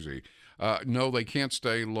 XYZ. No, they can't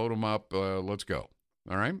stay. Load them up. Let's go.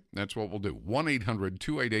 All right? That's what we'll do.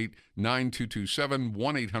 1-800-288-9227,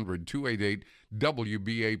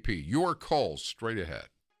 1-800-288-WBAP. Your calls straight ahead.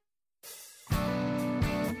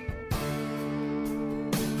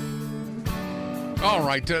 All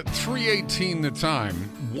right, 3:18 the time,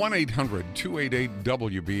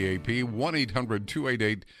 1-800-288-WBAP,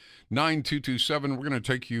 1-800-288-9227. We're going to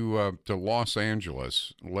take you to Los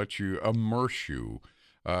Angeles, let you immerse you.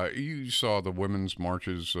 You saw the women's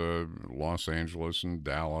marches, Los Angeles and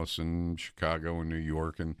Dallas and Chicago and New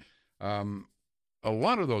York, and a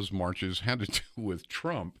lot of those marches had to do with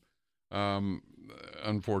Trump.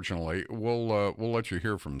 Unfortunately, we'll let you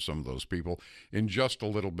hear from some of those people in just a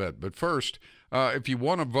little bit. But first, if you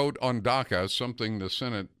want to vote on DACA, something the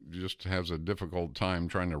Senate just has a difficult time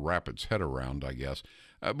trying to wrap its head around, I guess.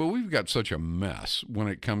 But we've got such a mess when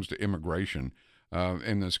it comes to immigration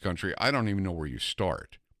in this country. I don't even know where you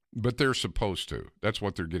start. But they're supposed to. That's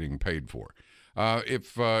what they're getting paid for.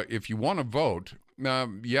 If you want to vote,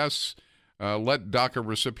 yes, let DACA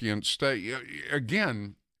recipients stay.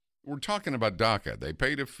 Again, we're talking about DACA. They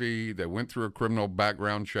paid a fee. They went through a criminal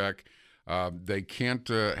background check. They can't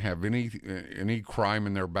have any crime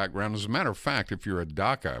in their background. As a matter of fact, if you're a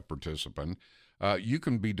DACA participant, you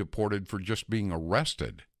can be deported for just being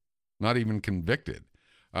arrested, not even convicted.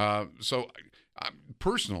 So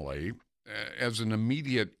personally, as an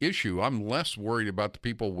immediate issue, I'm less worried about the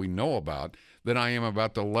people we know about than I am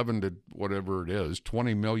about the 11 to whatever it is,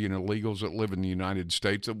 20 million illegals that live in the United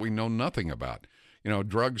States that we know nothing about.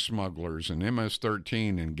 Drug smugglers and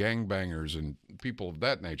MS-13 and gangbangers and people of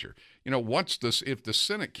that nature. What's this? If the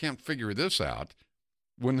Senate can't figure this out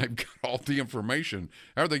when they've got all the information,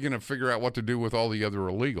 how are they going to figure out what to do with all the other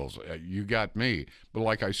illegals? You got me. But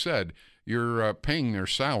like I said, you're paying their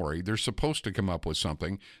salary. They're supposed to come up with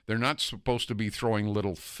something. They're not supposed to be throwing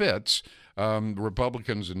little fits,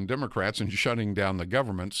 Republicans and Democrats, and shutting down the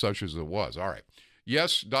government, such as it was. All right.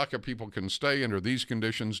 Yes, DACA people can stay under these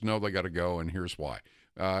conditions. No, they got to go, and here's why.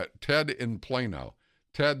 Ted in Plano.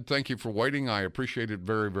 Ted, thank you for waiting. I appreciate it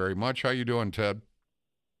very, very much. How you doing, Ted?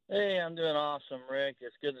 Hey, I'm doing awesome, Rick.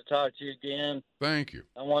 It's good to talk to you again. Thank you.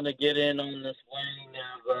 I want to get in on this weighing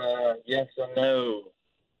of yes or no.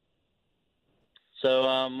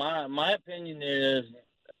 So my opinion is,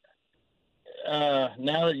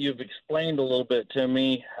 now that you've explained a little bit to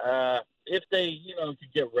me, if they, could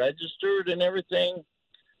get registered and everything,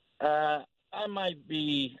 I might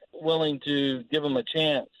be willing to give them a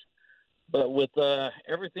chance. But with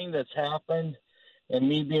everything that's happened and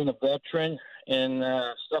me being a veteran and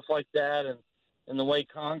stuff like that, and the way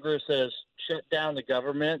Congress has shut down the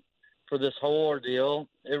government for this whole ordeal,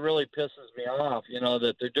 it really pisses me off,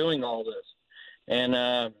 that they're doing all this.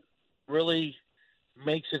 And really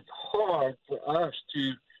makes it hard for us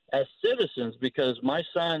to, as citizens, because my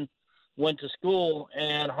son went to school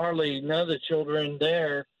and hardly none of the children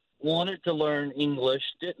there wanted to learn English,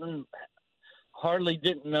 hardly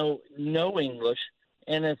didn't know English.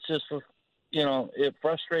 And it's just, it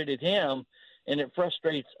frustrated him, and it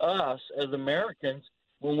frustrates us as Americans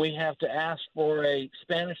when we have to ask for a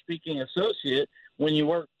Spanish-speaking associate when you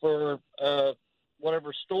work for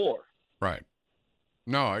whatever store. Right.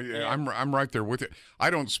 No, I'm right there with you. I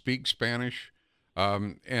don't speak Spanish.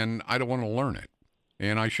 and I don't want to learn it,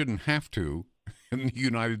 and I shouldn't have to in the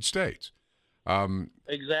United States.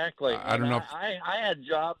 Exactly. I don't know. I had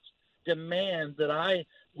jobs demand that I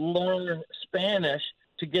learn Spanish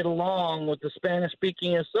to get along with the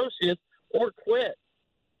Spanish-speaking associates or quit.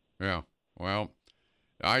 Yeah. Well,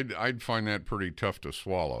 I'd find that pretty tough to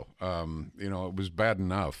swallow. It was bad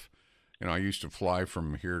enough. I used to fly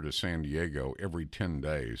from here to San Diego every 10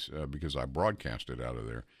 days because I broadcasted out of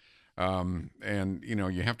there. And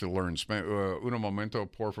you have to learn Spanish. Uno momento,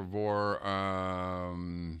 por favor.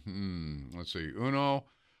 Let's see. Uno,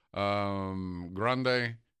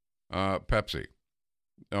 grande, Pepsi.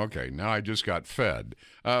 Okay, now I just got fed.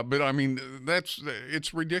 But I mean,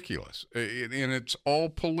 it's ridiculous. And it's all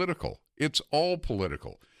political. It's all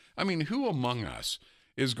political. I mean, who among us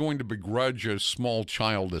is going to begrudge a small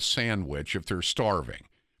child a sandwich if they're starving?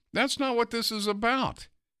 That's not what this is about.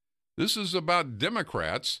 This is about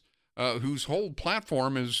Democrats whose whole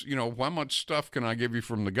platform is, how much stuff can I give you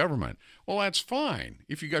from the government? Well, that's fine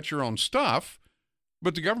if you got your own stuff,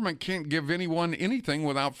 but the government can't give anyone anything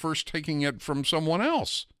without first taking it from someone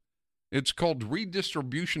else. It's called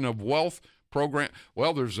redistribution of wealth program.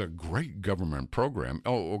 Well, there's a great government program.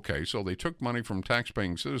 Oh, okay, so they took money from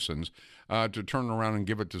taxpaying citizens to turn around and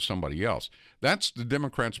give it to somebody else. That's the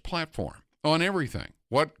Democrats' platform on everything.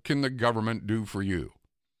 What can the government do for you?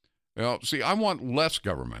 Well, see, I want less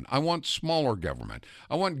government. I want smaller government.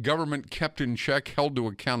 I want government kept in check, held to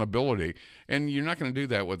accountability, and you're not going to do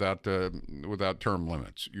that without term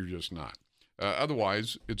limits. You're just not.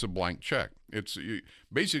 Otherwise, it's a blank check.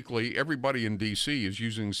 Basically everybody in D.C. is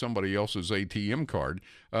using somebody else's ATM card,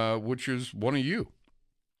 which is one of you.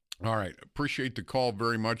 All right, appreciate the call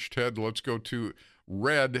very much, Ted. Let's go to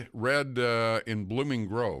Red in Blooming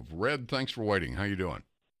Grove. Red, thanks for waiting. How you doing?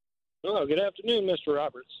 Oh, good afternoon, Mr.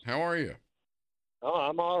 Roberts. How are you? Oh,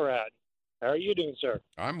 I'm all right. How are you doing, sir?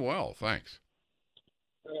 I'm well, thanks.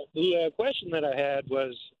 The question that I had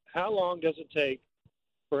was, how long does it take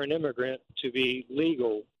for an immigrant to be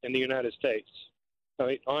legal in the United States? I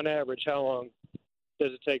mean, on average, how long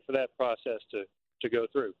does it take for that process to go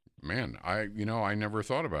through? Man, I never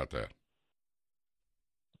thought about that.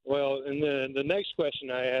 Well, and the next question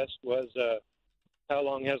I asked was, how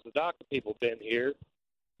long has the DACA people been here?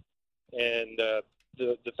 And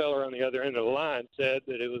the feller on the other end of the line said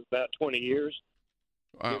that it was about 20 years.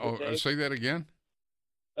 Say that again?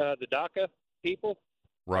 The DACA people.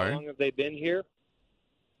 Right. How long have they been here?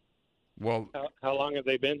 Well, how long have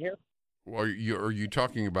they been here? Well, are you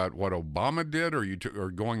talking about what Obama did, or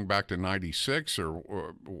or going back to '96, or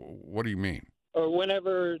what do you mean? Or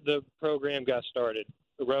whenever the program got started,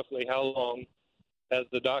 roughly how long has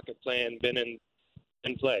the DACA plan been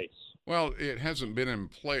in place? Well, it hasn't been in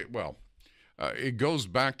place. Well, it goes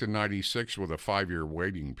back to '96 with a 5-year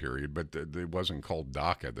waiting period, but it wasn't called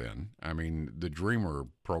DACA then. I mean, the Dreamer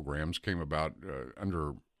programs came about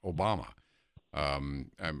under Obama. I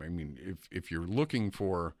mean, if you're looking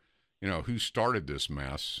for, who started this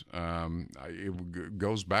mess, it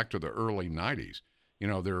goes back to the early '90s.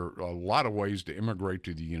 There are a lot of ways to immigrate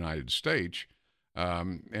to the United States,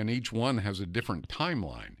 and each one has a different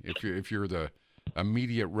timeline. If you're the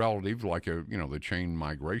immediate relative, like the chain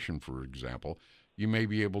migration, for example, you may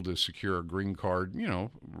be able to secure a green card,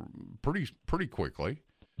 pretty quickly.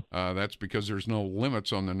 That's because there's no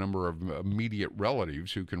limits on the number of immediate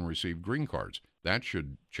relatives who can receive green cards. That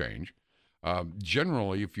should change.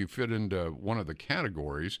 Generally, if you fit into one of the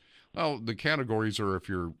categories, well, the categories are if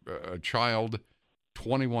you're a child,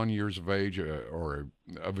 21 years of age, or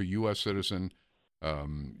of a U.S. citizen,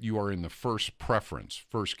 you are in the first preference,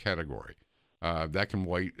 first category.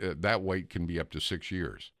 That wait can be up to 6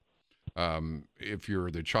 years. If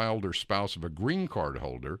you're the child or spouse of a green card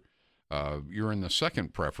holder, you're in the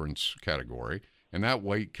second preference category, and that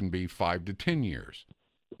wait can be 5 to 10 years.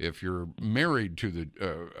 If you're married to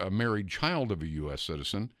a married child of a U.S.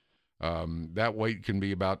 citizen, that wait can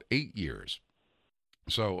be about 8 years.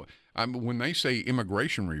 So when they say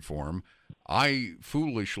immigration reform, I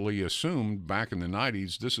foolishly assumed back in the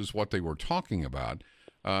 90s this is what they were talking about.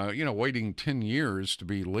 Waiting 10 years to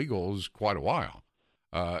be legal is quite a while.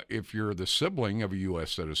 If you're the sibling of a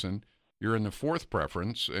U.S. citizen, you're in the fourth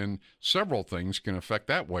preference, and several things can affect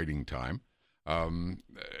that waiting time.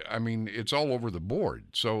 I mean, it's all over the board.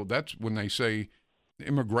 So that's when they say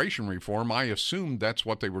immigration reform, I assumed that's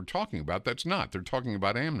what they were talking about. That's not. They're talking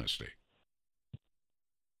about amnesty.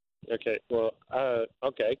 Okay. Well,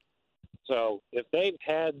 okay. So if they've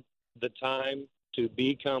had the time to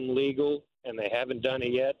become legal and they haven't done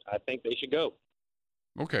it yet, I think they should go.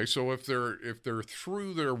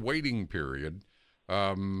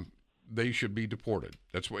 they should be deported.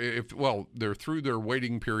 That's what, well, they're through their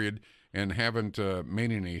waiting period and haven't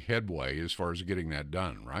made any headway as far as getting that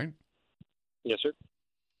done, right? Yes, sir.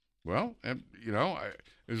 Well, and, you know,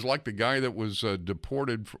 it was like the guy that was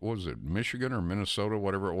deported, what was it, Michigan or Minnesota,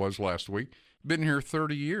 whatever it was last week, been here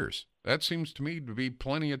 30 years. That seems to me to be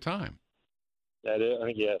plenty of time. That is,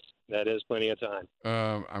 yes, that is plenty of time.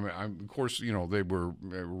 I mean, of course, you know, they were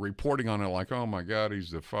reporting on it like, oh, my God,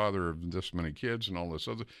 he's the father of this many kids and all this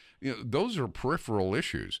other. You know, those are peripheral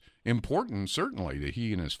issues. Important, certainly, to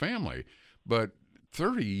he and his family. But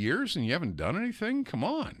 30 years and you haven't done anything? Come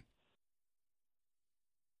on.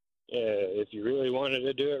 If you really wanted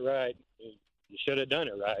to do it right, you should have done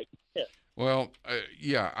it right. Yeah. Well,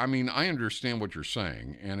 yeah, I mean, I understand what you're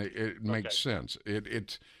saying, and it makes sense.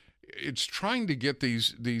 It's trying to get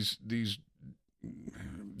these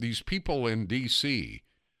people in D.C.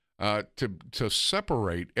 To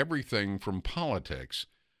separate everything from politics.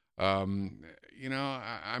 You know,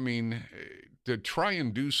 I mean, to try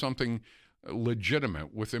and do something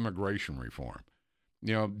legitimate with immigration reform.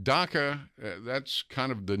 You know, DACA, that's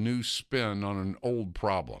kind of the new spin on an old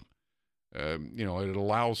problem. You know, it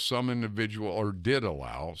allows some individual, or did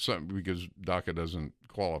allow some, because DACA doesn't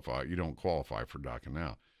qualify. You don't qualify for DACA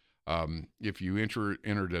now. If you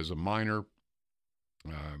entered as a minor,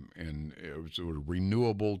 and it was a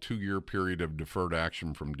renewable 2-year period of deferred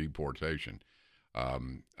action from deportation.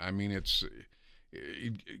 I mean, it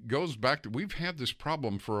goes back to, we've had this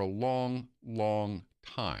problem for a long, long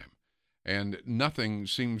time. And nothing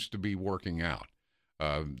seems to be working out.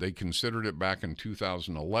 They considered it back in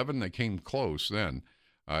 2011. They came close then.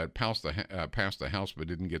 It passed the House, but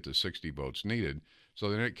didn't get the 60 votes needed.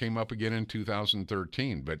 So then it came up again in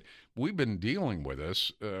 2013. But we've been dealing with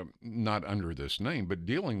this, not under this name, but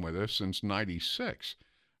dealing with this since '96.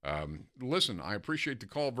 Listen, I appreciate the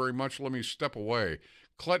call very much. Let me step away.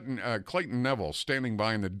 Clayton Neville standing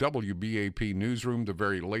by in the WBAP newsroom, the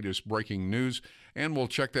very latest breaking news, and we'll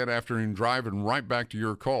check that afternoon drive and right back to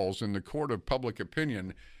your calls in the court of public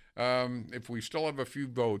opinion. If we still have a few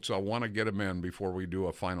votes, I want to get them in before we do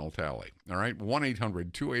a final tally. All right,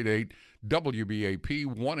 1-800-288-WBAP,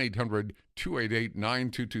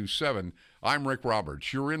 1-800-288-9227. I'm Rick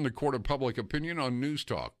Roberts. You're in the court of public opinion on News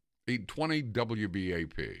Talk 820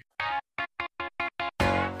 WBAP.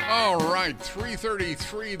 All right,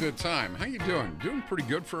 3:33 the time. How you doing? Doing pretty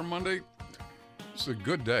good for a Monday? It's a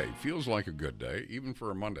good day. Feels like a good day, even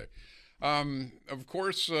for a Monday. Of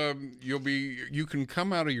course, you can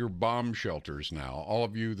come out of your bomb shelters now. All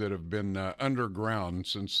of you that have been underground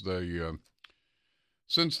since the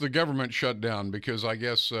government shut down, because I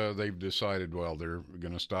guess they've decided, well, they're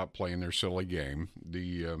going to stop playing their silly game.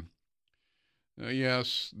 The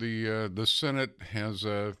Senate has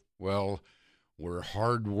we're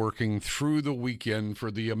hard working through the weekend for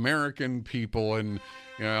the American people, and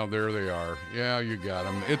there they are. Yeah, you got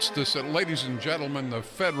them. It's this, ladies and gentlemen, the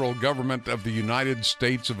federal government of the United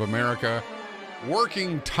States of America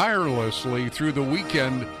working tirelessly through the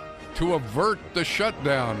weekend to avert the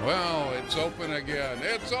shutdown. Well, it's open again.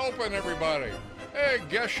 It's open, everybody. Hey,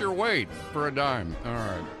 guess your weight for a dime. All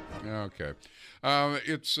right. Okay.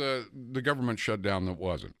 It's the government shutdown that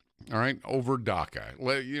wasn't. All right, over DACA.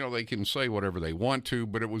 They can say whatever they want to,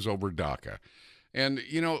 but it was over DACA. And,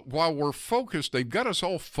 while we're focused, they've got us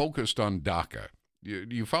all focused on DACA.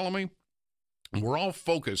 You follow me? We're all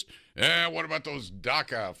focused. What about those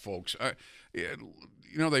DACA folks?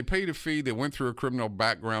 They paid a fee. They went through a criminal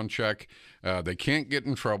background check. They can't get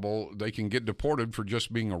in trouble. They can get deported for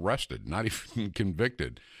just being arrested, not even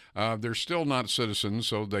convicted. They're still not citizens,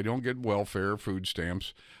 so they don't get welfare, food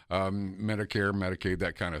stamps, Medicare, Medicaid,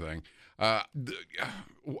 that kind of thing.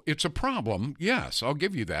 It's a problem, yes, I'll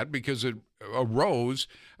give you that, because it arose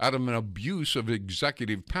out of an abuse of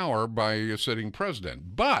executive power by a sitting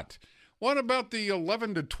president. But what about the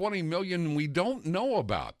 11 to 20 million we don't know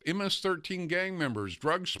about? MS-13 gang members,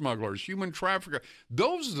 drug smugglers, human traffickers.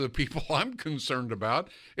 Those are the people I'm concerned about.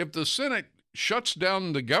 If the Senate shuts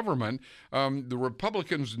down the government, the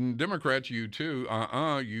Republicans and Democrats, you too,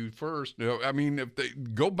 you first. I mean, if they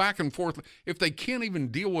go back and forth, if they can't even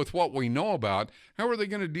deal with what we know about, how are they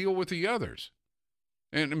going to deal with the others?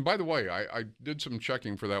 And by the way, I did some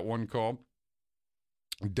checking for that one call.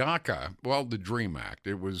 DACA, well, the DREAM Act,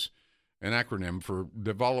 it was an acronym for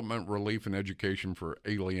Development, Relief, and Education for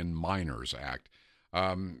Alien Minors Act.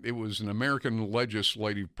 It was an American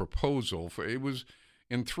legislative proposal. It was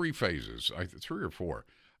in 3 phases, 3 or 4,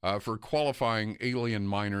 for qualifying alien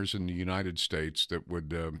minors in the United States that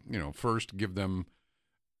would, first give them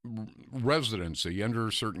residency under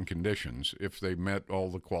certain conditions if they met all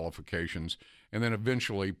the qualifications, and then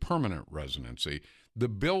eventually permanent residency. The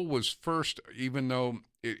bill was first, even though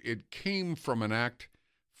it came from an act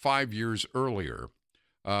 5 years earlier,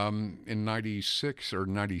 in 96 or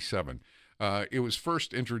 97. It was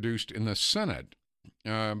first introduced in the Senate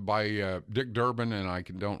by Dick Durbin, and I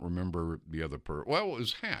don't remember the other well, it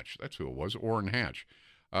was Hatch. That's who it was, Orrin Hatch,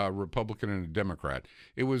 Republican and a Democrat.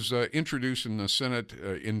 It was introduced in the Senate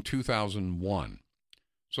in 2001,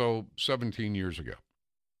 so 17 years ago.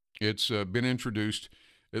 It's been introduced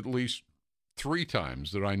at least 3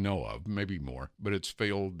 times that I know of, maybe more, but it's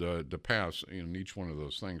failed to pass in each one of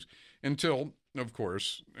those things until, of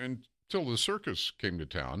course, until the circus came to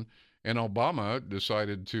town and Obama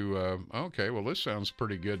decided to, okay, well, this sounds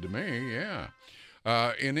pretty good to me, yeah.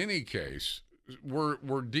 In any case,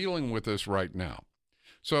 we're dealing with this right now.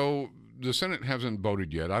 So the Senate hasn't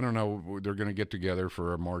voted yet. I don't know. They're going to get together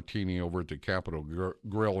for a martini over at the Capitol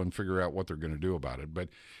Grill and figure out what they're going to do about it. But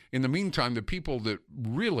in the meantime, the people that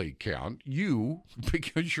really count, you,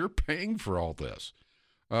 because you're paying for all this.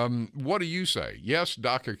 What do you say? Yes,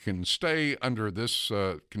 DACA can stay under this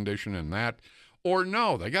condition and that, or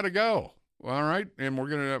no, they got to go. All right, and we're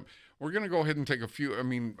gonna go ahead and take a few. I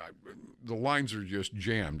mean, the lines are just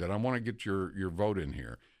jammed, and I want to get your vote in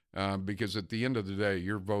here. Because at the end of the day,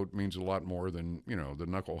 your vote means a lot more than, the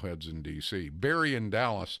knuckleheads in D.C. Barry in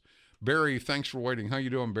Dallas. Barry, thanks for waiting. How you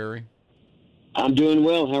doing, Barry? I'm doing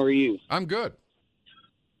well. How are you? I'm good.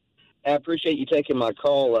 I appreciate you taking my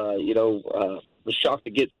call. Was shocked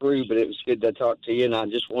to get through, but it was good to talk to you, and I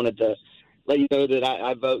just wanted to let you know that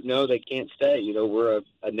I vote no, they can't stay. We're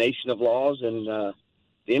a nation of laws, and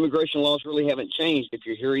the immigration laws really haven't changed. If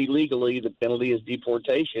you're here illegally, the penalty is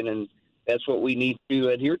deportation, and that's what we need to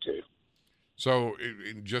adhere to. So,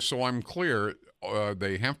 just so I'm clear,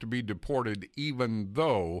 they have to be deported even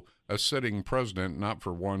though a sitting president, not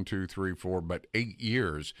for 1, 2, 3, 4, but 8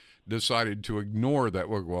 years, decided to ignore that.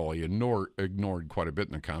 Well, he ignored quite a bit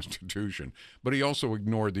in the Constitution, but he also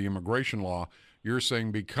ignored the immigration law. You're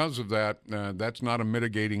saying because of that, that's not a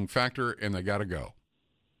mitigating factor, and they got to go.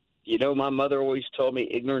 My mother always told me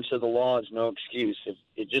ignorance of the law is no excuse.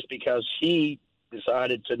 Just because she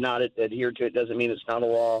decided to not adhere to it doesn't mean it's not a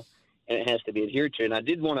law, and it has to be adhered to. And I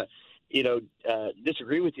did want to,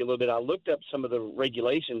 disagree with you a little bit. I looked up some of the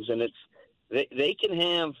regulations, and they can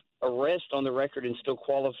have arrest on the record and still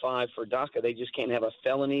qualify for DACA. They just can't have a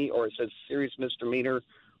felony, or it says serious misdemeanor,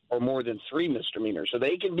 or more than 3 misdemeanors. So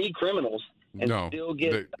they can be criminals and still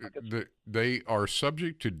get DACA. They are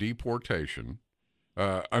subject to deportation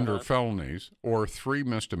under felonies or 3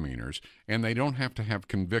 misdemeanors, and they don't have to have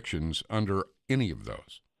convictions under any of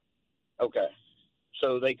those. Okay.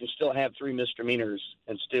 So they can still have 3 misdemeanors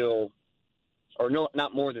and still, or no,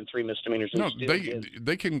 not more than 3 misdemeanors. No,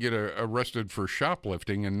 they can get arrested for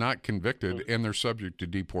shoplifting and not convicted, and they're subject to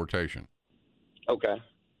deportation. Okay.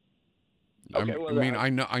 I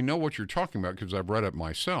know what you're talking about because I've read it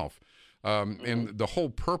myself. And the whole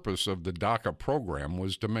purpose of the DACA program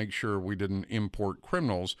was to make sure we didn't import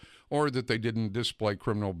criminals or that they didn't display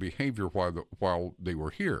criminal behavior while they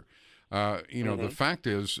were here. The fact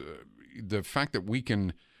is, the fact that we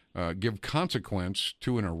can give consequence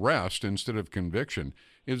to an arrest instead of conviction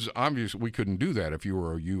is obvious. We couldn't do that if you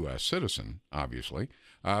were a U.S. citizen, obviously.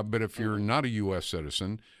 But if you're not a U.S.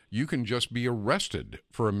 citizen, you can just be arrested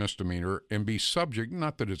for a misdemeanor and be subject,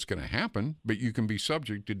 not that it's going to happen, but you can be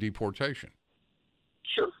subject to deportation.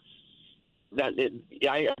 Sure.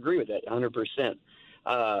 I agree with that 100%.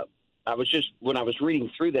 When I was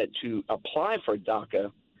reading through that, to apply for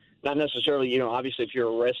DACA, not necessarily, obviously if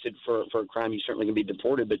you're arrested for a crime, you certainly can be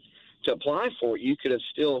deported, but to apply for it, you could have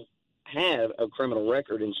still have a criminal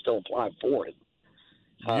record and still apply for it.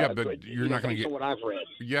 But you're not going to get what I've read.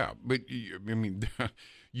 Yeah, but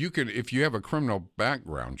you can, if you have a criminal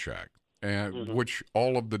background check, which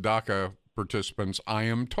all of the DACA participants, I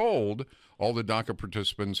am told, all the DACA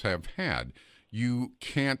participants have had, you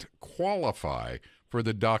can't qualify for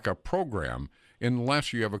the DACA program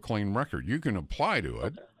unless you have a clean record. You can apply to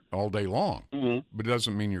it all day long, but it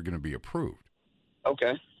doesn't mean you're going to be approved.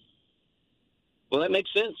 Okay. Well, that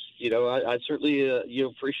makes sense. I certainly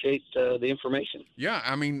appreciate the information. Yeah,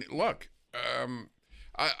 look,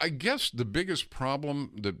 I guess the biggest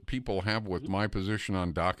problem that people have with my position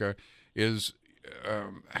on DACA is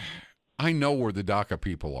I know where the DACA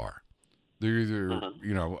people are. They're either,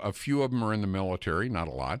 a few of them are in the military, not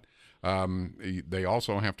a lot. They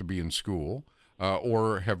also have to be in school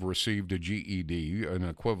or have received a GED,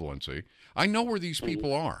 an equivalency. I know where these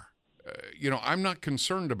people are. I'm not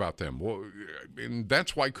concerned about them. Well, and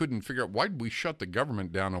that's why I couldn't figure out, why did we shut the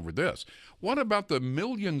government down over this? What about the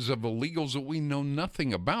millions of illegals that we know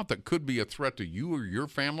nothing about that could be a threat to you or your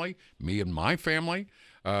family, me and my family,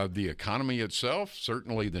 the economy itself,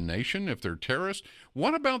 certainly the nation, if they're terrorists?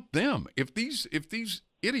 What about them? If these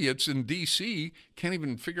idiots in D.C. can't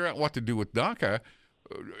even figure out what to do with DACA,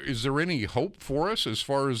 is there any hope for us as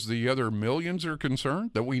far as the other millions are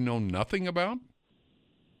concerned that we know nothing about?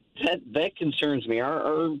 That concerns me.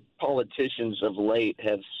 Our politicians of late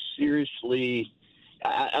have seriously,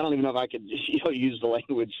 I don't even know if I could use the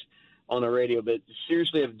language on the radio, but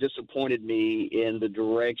seriously have disappointed me in the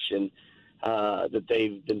direction that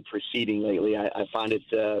they've been proceeding lately. I find it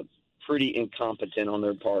pretty incompetent on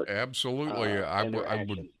their part. Absolutely.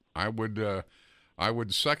 I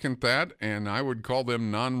would second that, and I would call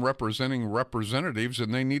them non-representing representatives,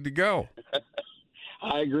 and they need to go.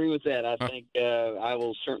 I agree with that. I think I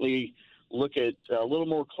will certainly look at a little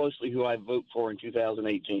more closely who I vote for in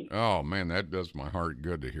 2018. Oh, man, that does my heart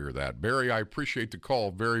good to hear that. Barry, I appreciate the call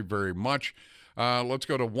very, very much. Let's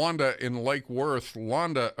go to Wanda in Lake Worth.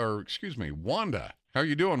 Wanda, how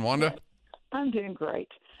you doing, Wanda? I'm doing great.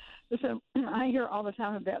 Listen, I hear all the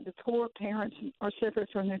time about the poor parents are separate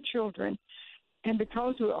from their children. And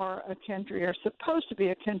because we are supposed to be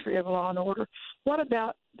a country of law and order, what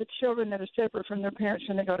about the children that are separate from their parents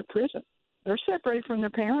when they go to prison? They're separated from their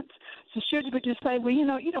parents. So should we just say, well, you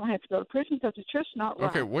don't have to go to prison because it's just not right?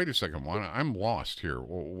 Okay, wait a second, Wanda. I'm lost here.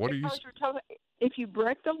 What are you? If you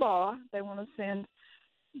break the law, they want to send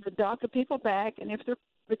the DACA people back, and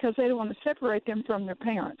because they don't want to separate them from their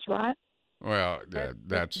parents, right? Well,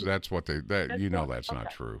 that's what that's not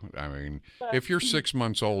true. I mean, if you're 6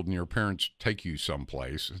 months old and your parents take you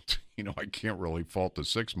someplace, I can't really fault the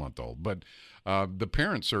 6-month-old, but the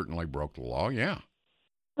parents certainly broke the law, yeah.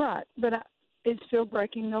 Right, but it's still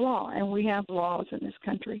breaking the law, and we have laws in this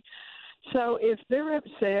country. So if they're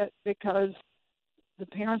upset because the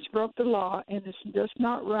parents broke the law and it's just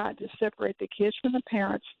not right to separate the kids from the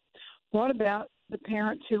parents, what about the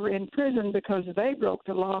parents who were in prison because they broke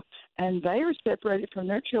the law and they are separated from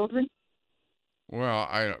their children? Well,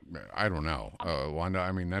 I don't know, Wanda.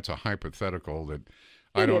 I mean, that's a hypothetical that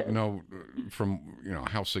I don't know from,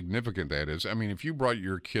 how significant that is. I mean, if you brought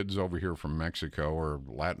your kids over here from Mexico or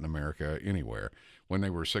Latin America, anywhere, when they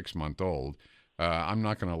were 6-month-old, I'm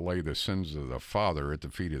not going to lay the sins of the father at the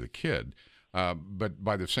feet of the kid. But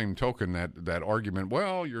by the same token, that argument,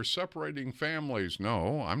 well, you're separating families.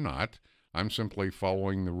 No, I'm not. I'm simply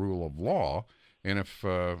following the rule of law. And if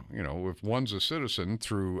one's a citizen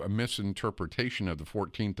through a misinterpretation of the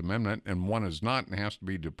 14th Amendment and one is not and has to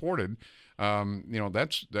be deported,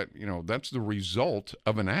 that's the result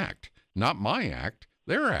of an act, not my act,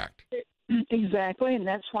 their act. Exactly, and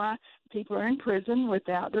that's why people are in prison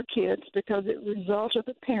without their kids, because it results of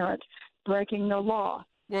the parents breaking the law.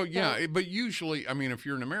 Well, yeah, but usually, I mean, if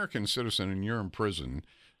you're an American citizen and you're in prison,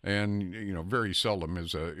 and, very seldom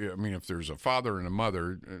if there's a father and a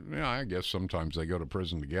mother, I guess sometimes they go to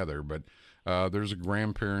prison together, but there's a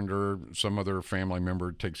grandparent or some other family member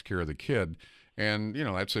who takes care of the kid. And,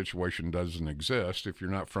 that situation doesn't exist if you're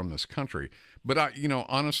not from this country. But,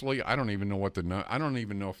 honestly, I don't even know I don't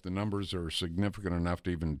even know if the numbers are significant enough to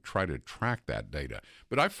even try to track that data.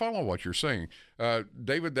 But I follow what you're saying.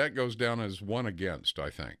 David, that goes down as one against, I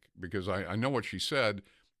think, because I know what she said.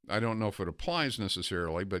 I don't know if it applies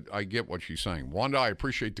necessarily, but I get what she's saying. Wanda, I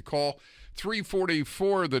appreciate the call.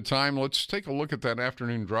 3:44 the time. Let's take a look at that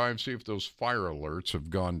afternoon drive, see if those fire alerts have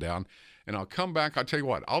gone down. And I'll come back. I'll tell you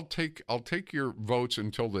what, I'll take your votes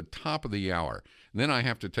until the top of the hour. Then I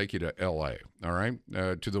have to take you to L.A., all right,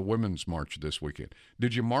 to the Women's March this weekend.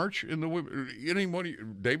 Did you march in the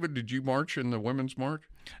David, did you march in the Women's March?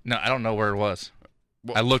 No, I don't know where it was.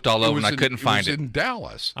 Well, I looked all over and I couldn't find it. It was in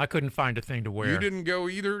Dallas. I couldn't find a thing to wear. You didn't go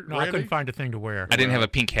either, No, Randy? I couldn't find a thing to wear. I didn't have a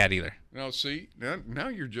pink hat either. No, see, now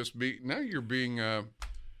you're being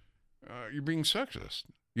sexist.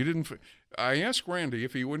 You didn't. I asked Randy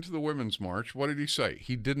if he went to the Women's March. What did he say?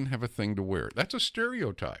 He didn't have a thing to wear. That's a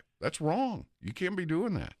stereotype. That's wrong. You can't be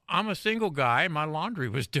doing that. I'm a single guy. My laundry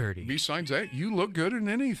was dirty. Besides that, you look good in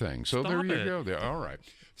anything. So Stop there you it. go. There. All right.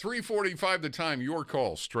 3:45 the time. Your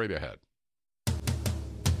call straight ahead.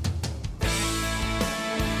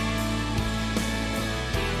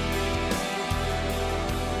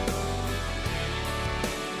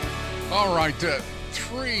 All right,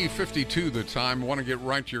 3:52 the time. Want to get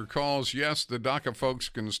right to your calls. Yes, the DACA folks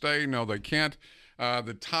can stay. No, they can't.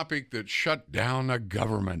 The topic that shut down a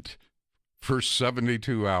government for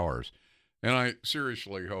 72 hours. And I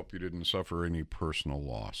seriously hope you didn't suffer any personal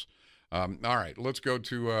loss. All right, let's go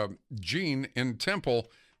to Gene in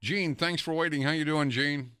Temple. Gene, thanks for waiting. How you doing,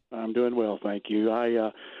 Gene? I'm doing well, thank you.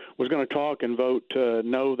 I was going to talk and vote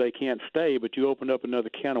no, they can't stay, but you opened up another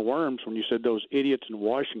can of worms when you said those idiots in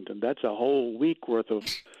Washington. That's a whole week worth of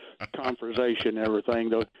conversation and everything.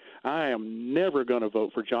 Though I am never going to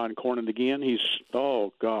vote for John Cornyn again. He's,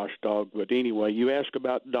 oh gosh, dog. But anyway, you ask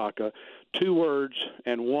about DACA, 2 words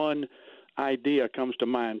and one idea comes to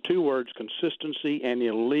mind. 2 words: consistency and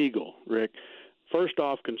illegal, Rick. First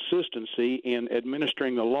off, consistency in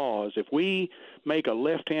administering the laws. If we make a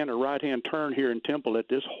left-hand or right-hand turn here in Temple at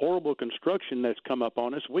this horrible construction that's come up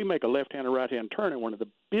on us, we make a left-hand or right-hand turn at one of the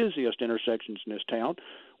busiest intersections in this town,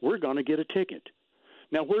 we're going to get a ticket.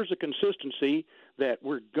 Now, where's the consistency that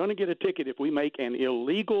we're going to get a ticket if we make an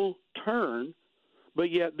illegal turn,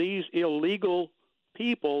 but yet these illegal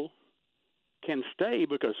people can stay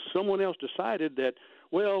because someone else decided that,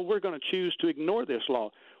 well, we're going to choose to ignore this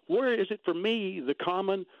law? Where is it for me, the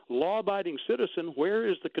common law-abiding citizen, where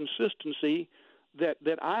is the consistency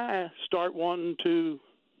that I start wanting to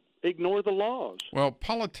ignore the laws? Well,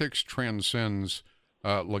 politics transcends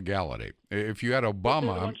legality. If you had Obama,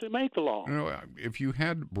 they're the ones who make the law. You know, if you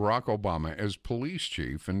had Barack Obama as police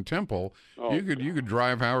chief in Temple, you could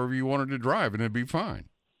drive however you wanted to drive, and it'd be fine.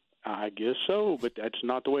 I guess so, but that's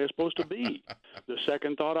not the way it's supposed to be. The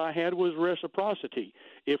second thought I had was reciprocity.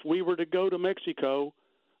 If we were to go to Mexico,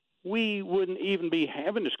 we wouldn't even be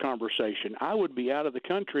having this conversation. I would be out of the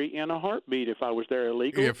country in a heartbeat if I was there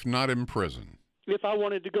illegally. If not in prison. If I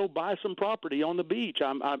wanted to go buy some property on the beach,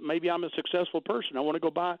 maybe I'm a successful person. I want to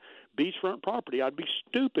go buy beachfront property. I'd be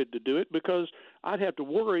stupid to do it because I'd have to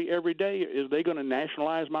worry every day, is they going to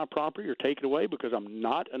nationalize my property or take it away because I'm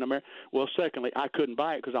not an American? Well, secondly, I couldn't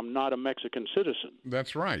buy it because I'm not a Mexican citizen.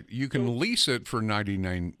 That's right. You can lease it for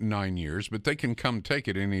 99 years, but they can come take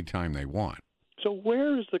it anytime they want. So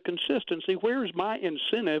where is the consistency? Where is my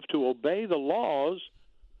incentive to obey the laws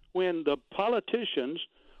when the politicians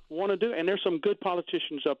want to do it? And there's some good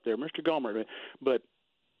politicians up there, Mr. Gomer, but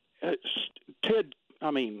Ted,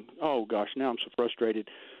 oh gosh, now I'm so frustrated.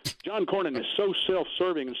 John Cornyn is so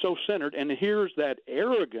self-serving and so centered, and here's that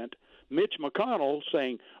arrogant Mitch McConnell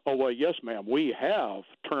saying, oh, well, yes, ma'am, we have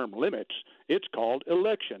term limits. It's called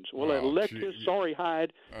elections. Well, elect his sorry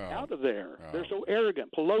hide out of there. They're so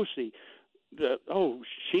arrogant. Pelosi.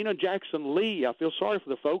 Sheena Jackson Lee. I feel sorry for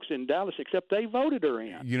the folks in Dallas, except they voted her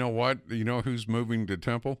in. You know what? You know who's moving to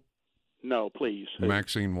Temple? No, please.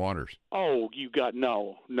 Maxine Waters. Oh, you got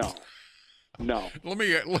no. Let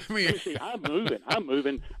me. See, I'm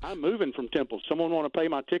moving from Temple. Someone want to pay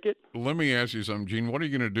my ticket? Let me ask you something, Gene. What are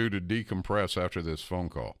you going to do to decompress after this phone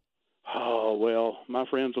call? Oh well, my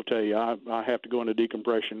friends will tell you I have to go into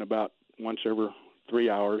decompression about once every 3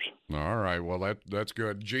 hours. All right. Well, that's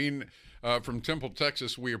good. Gene, from Temple,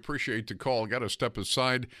 Texas, we appreciate the call. Got to step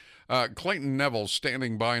aside. Clayton Neville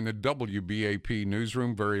standing by in the WBAP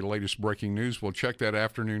newsroom. Very latest breaking news. We'll check that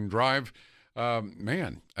afternoon drive. If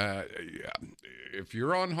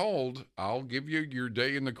you're on hold, I'll give you your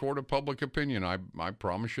day in the court of public opinion. I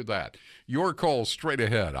promise you that. Your call straight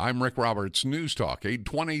ahead. I'm Rick Roberts, News Talk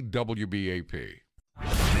 820 WBAP.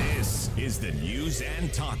 This is the news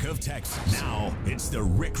and talk of Texas. Now, it's the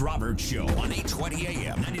Rick Roberts Show on 820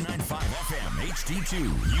 AM, 99.5 FM, HD2,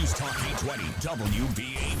 News Talk 820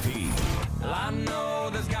 WBAP. Well, I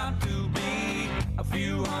know there's got to be a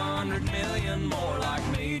few 100 million more like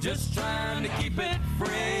me, just trying to keep it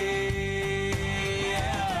free.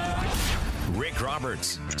 Yeah. Rick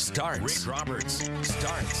Roberts starts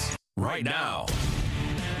right now.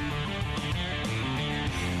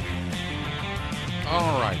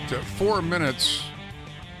 All right, 4 minutes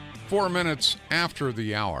after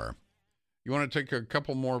the hour. You want to take a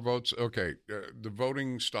couple more votes? Okay, the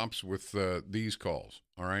voting stops with these calls,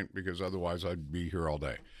 all right, because otherwise I'd be here all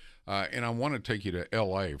day. And I want to take you to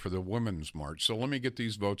L.A. for the Women's March. So let me get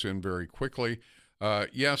these votes in very quickly.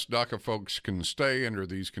 Yes, DACA folks can stay under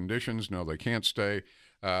these conditions. No, they can't stay.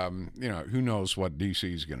 Who knows what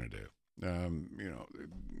D.C. is going to do.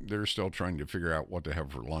 They're still trying to figure out what to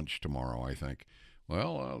have for lunch tomorrow, I think.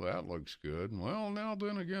 Well, that looks good. Well, now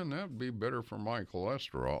then again, that'd be better for my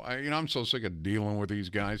cholesterol. I'm so sick of dealing with these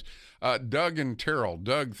guys. Doug and Terrell.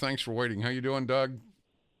 Doug, thanks for waiting. How you doing, Doug?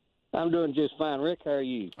 I'm doing just fine. Rick, how are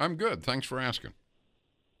you? I'm good. Thanks for asking.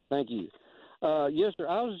 Thank you. Yes, sir.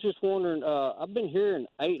 I was just wondering. I've been hearing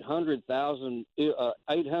 800,000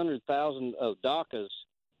 of DACA's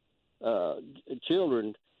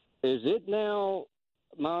children. Is it now?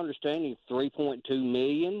 My understanding, 3.2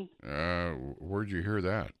 million. Where'd you hear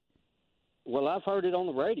that? Well, I've heard it on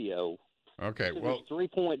the radio. Okay, well,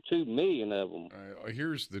 3.2 million of them.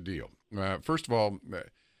 Here's the deal. First of all,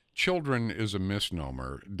 children is a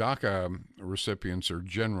misnomer. DACA recipients are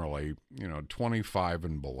generally, 25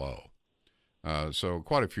 and below. So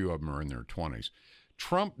quite a few of them are in their 20s.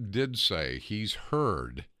 Trump did say he's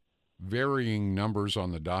heard varying numbers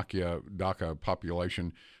on the DACA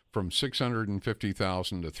population from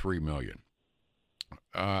 650,000 to 3 million.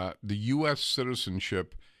 The U.S.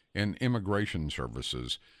 Citizenship and Immigration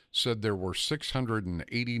Services said there were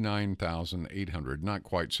 689,800, not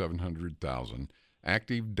quite 700,000,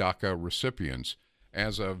 active DACA recipients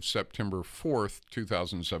as of September 4th,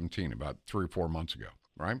 2017, about 3 or 4 months ago,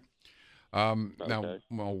 right? Now,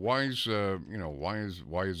 well, why is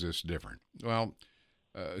this different? Well,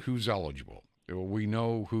 who's eligible? Well, we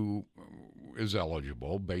know who is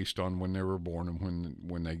eligible based on when they were born and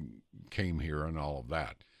when they came here and all of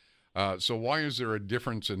that. So why is there a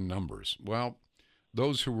difference in numbers? Well,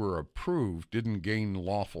 those who were approved didn't gain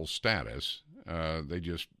lawful status. They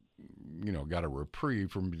just, got a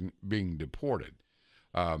reprieve from being deported.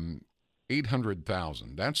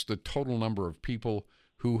 800,000. That's the total number of people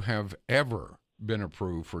who have ever been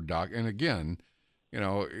approved for DACA. And again,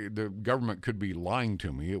 the government could be lying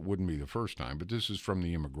to me. It wouldn't be the first time, but this is from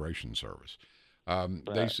the Immigration Service.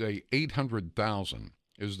 They say 800,000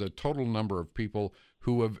 is the total number of people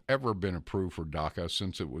who have ever been approved for DACA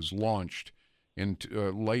since it was launched in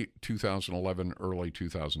late 2011, early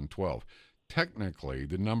 2012. Technically,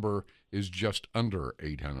 the number is just under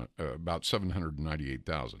 800, about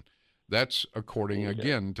 798,000. That's according,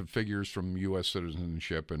 again, to figures from U.S.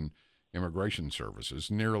 Citizenship and Immigration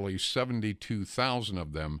Services. Nearly 72,000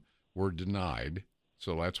 of them were denied,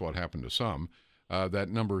 so that's what happened to some. That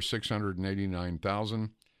number, 689,000,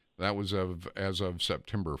 that was as of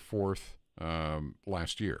September 4th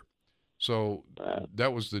last year. So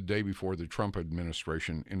that was the day before the Trump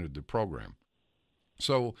administration entered the program.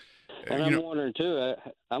 So, and I'm wondering too.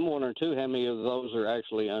 I'm wondering too how many of those are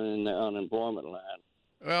actually in the unemployment line.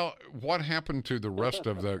 Well, what happened to the rest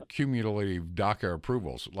of the cumulative DACA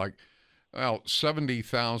approvals? Like,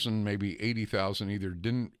 70,000, maybe 80,000 either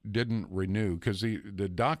didn't renew because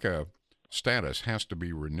the DACA status has to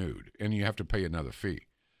be renewed, and you have to pay another fee.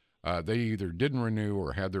 They either didn't renew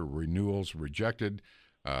or had their renewals rejected.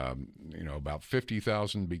 About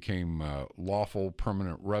 50,000 became lawful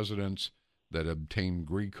permanent residents that obtained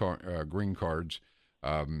green cards.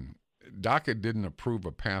 DACA didn't approve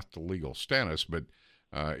a path to legal status, but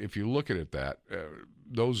if you look at it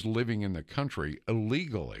those living in the country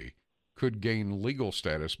illegally could gain legal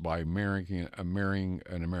status by marrying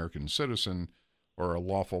an American citizen or a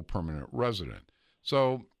lawful permanent resident.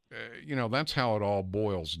 So, that's how it all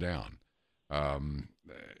boils down. I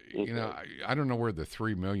don't know where the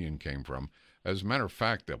 3 million came from. As a matter of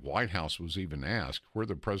fact, the White House was even asked where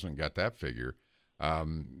the president got that figure,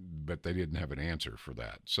 but they didn't have an answer for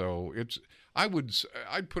that. So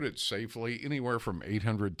I'd put it safely anywhere from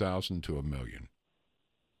 800,000 to 1 million.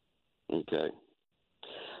 Okay.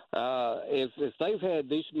 If they've had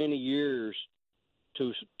this many years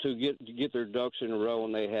to get their ducks in a row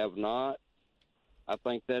and they have not, I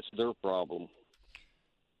think that's their problem.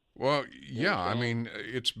 Well, yeah, I mean,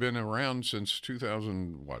 it's been around since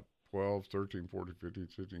 12, 13, 14, 15,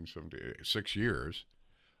 16, 17, 6 years.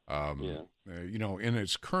 In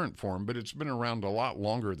its current form, but it's been around a lot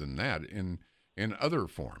longer than that in other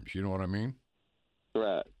forms. You know what I mean?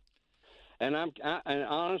 Right. And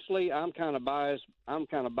honestly, I'm kind of biased. I'm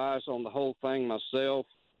kind of biased on the whole thing myself.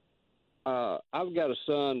 I've got a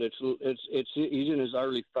son he's in his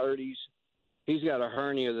early 30s. He's got a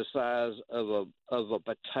hernia the size of a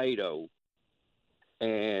potato,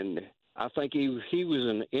 and I think he was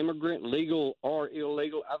an immigrant, legal or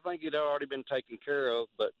illegal. I think it had already been taken care of,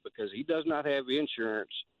 but because he does not have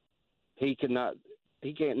insurance,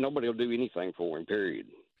 nobody will do anything for him, period.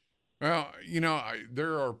 Well,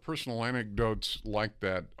 there are personal anecdotes like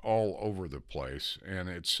that all over the place, and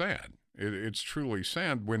it's sad. It's truly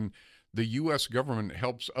sad when the U.S. government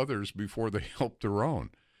helps others before they help their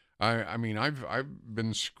own. I mean, I've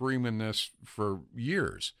been screaming this for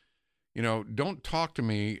years. Don't talk to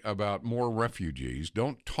me about more refugees.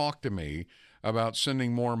 Don't talk to me about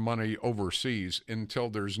sending more money overseas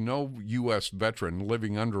until there's no U.S. veteran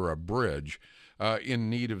living under a bridge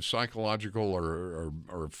in need of psychological or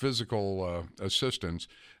physical assistance,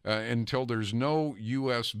 until there's no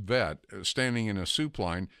U.S. vet standing in a soup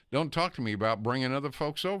line. Don't talk to me about bringing other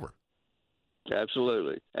folks over.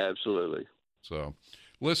 Absolutely. Absolutely. So,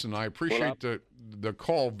 listen, I appreciate the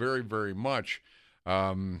call very, very much.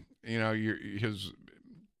 His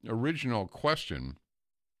original question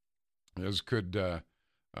is, could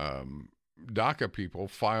DACA people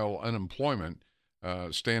file unemployment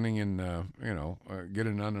standing in, get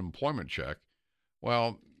an unemployment check?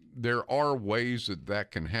 Well, there are ways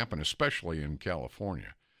that can happen, especially in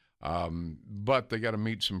California. But they got to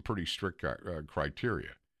meet some pretty strict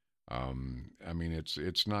criteria. I mean,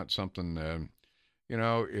 it's not something, you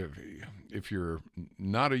know, if you're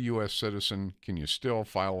not a U.S. citizen, can you still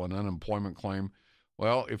file an unemployment claim?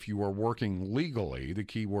 Well, if you are working legally, the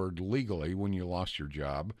key word legally, when you lost your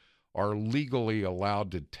job, are legally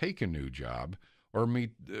allowed to take a new job or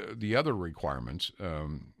meet the other requirements.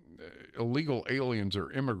 Illegal aliens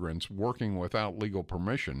or immigrants working without legal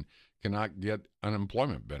permission cannot get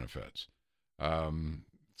unemployment benefits.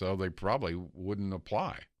 So they probably wouldn't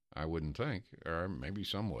apply, I wouldn't think. Or maybe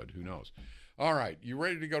some would. Who knows? All right. You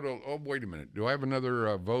ready to go to... Oh, wait a minute. Do I have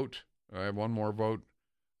another vote? I have one more vote.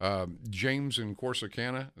 James in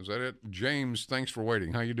Corsicana. Is that it? James, thanks for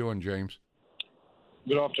waiting. How you doing, James?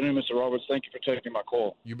 Good afternoon, Mr. Roberts. Thank you for taking my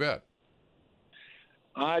call. You bet.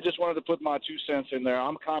 I just wanted to put my 2 cents in there.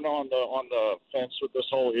 I'm kind of on the fence with this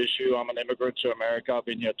whole issue. I'm an immigrant to America. I've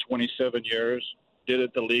been here 27 years. Did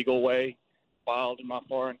it the legal way. Filed in my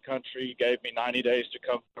foreign country. Gave me 90 days to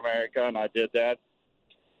come to America, and I did that.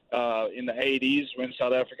 In the 80s, when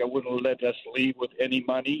South Africa wouldn't let us leave with any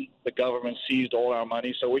money, the government seized all our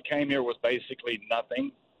money. So we came here with basically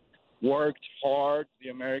nothing. Worked hard, the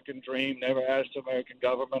American dream. Never asked the American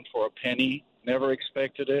government for a penny. Never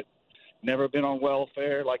expected it. Never been on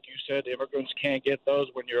welfare. Like you said, immigrants can't get those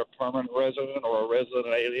when you're a permanent resident or a resident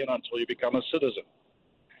alien until you become a citizen.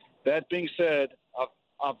 That being said,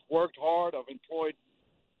 I've worked hard. I've employed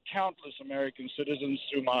countless American citizens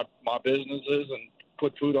through my businesses and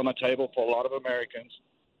put food on the table for a lot of Americans.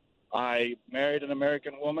 I married an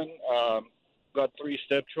American woman, got 3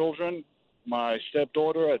 stepchildren. My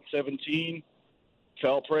stepdaughter at 17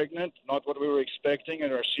 fell pregnant, not what we were expecting, in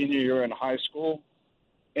her senior year in high school.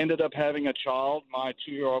 Ended up having a child, my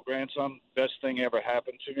 2-year-old grandson. Best thing ever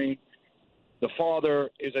happened to me. The father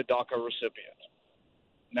is a DACA recipient.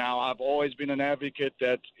 Now, I've always been an advocate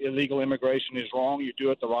that illegal immigration is wrong. You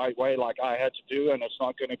do it the right way, like I had to do, and it's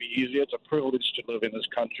not going to be easy. It's a privilege to live in this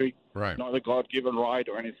country, right? Not a God-given right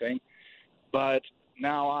or anything. But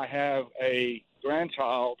now I have a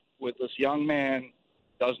grandchild with this young man,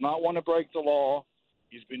 does not want to break the law.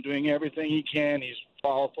 He's been doing everything he can. He's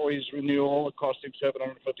filed for his renewal. It cost him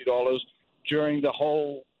 $750 during the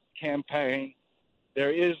whole campaign.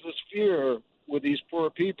 There is this fear with these poor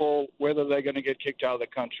people whether they're going to get kicked out of the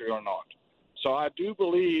country or not. So I do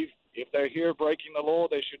believe if they're here breaking the law,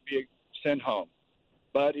 they should be sent home.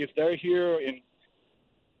 But if they're here in,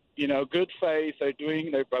 good faith, they're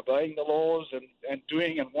obeying the laws and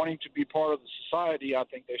doing and wanting to be part of the society, I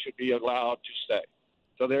think they should be allowed to stay.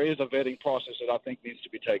 So there is a vetting process that I think needs to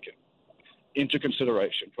be taken into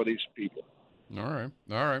consideration for these people. All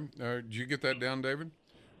right. Did you get that down, David?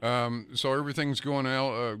 So everything's going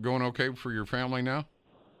okay for your family now?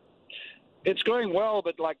 It's going well,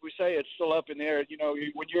 but like we say, it's still up in the air.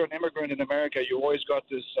 When you're an immigrant in America, you always got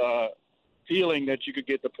this feeling that you could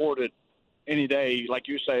get deported any day, like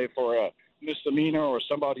you say, for a misdemeanor or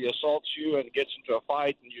somebody assaults you and gets into a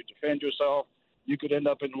fight and you defend yourself. You could end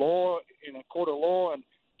up in a court of law and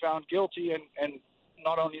found guilty, and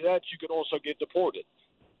not only that, you could also get deported.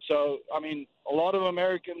 So, a lot of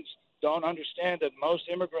Americans don't understand that most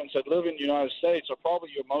immigrants that live in the United States are probably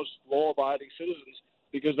your most law-abiding citizens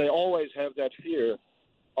because they always have that fear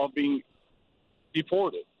of being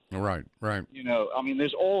deported. Right.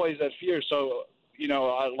 There's always that fear. So,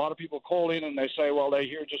 a lot of people call in and they say, well, they're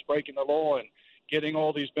here just breaking the law and getting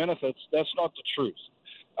all these benefits. That's not the truth.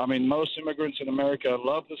 Most immigrants in America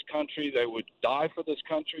love this country. They would die for this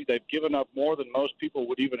country. They've given up more than most people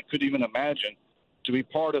could even imagine to be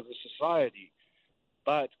part of the society.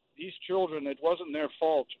 But these children, it wasn't their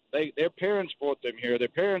fault. Their parents brought them here. Their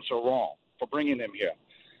parents are wrong for bringing them here.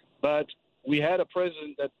 But we had a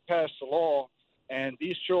president that passed the law, and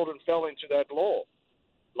these children fell into that law.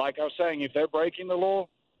 Like I was saying, if they're breaking the law,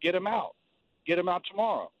 get them out. Get them out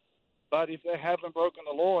tomorrow. But if they haven't broken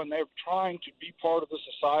the law and they're trying to be part of the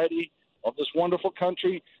society of this wonderful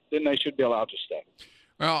country, then they should be allowed to stay.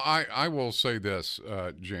 Well, I will say this,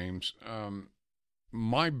 James.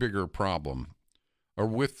 My bigger problem are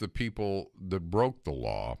with the people that broke the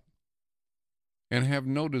law and have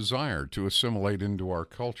no desire to assimilate into our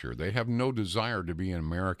culture. They have no desire to be an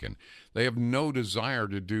American. They have no desire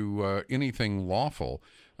to do anything lawful.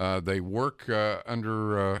 They work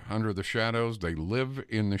under the shadows. They live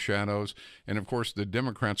in the shadows. And of course, the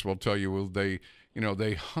Democrats will tell you, well,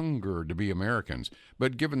 they hunger to be Americans.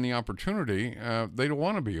 But given the opportunity, they don't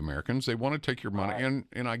want to be Americans. They want to take your money.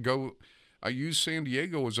 And I use San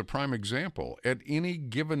Diego as a prime example. At any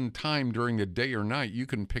given time during the day or night, you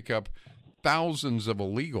can pick up thousands of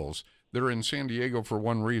illegals They're in San Diego for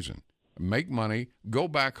one reason: make money, go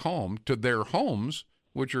back home to their homes,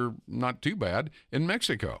 which are not too bad, in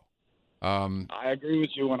Mexico. I agree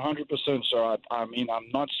with you 100%, sir. I mean, I'm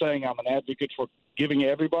not saying I'm an advocate for giving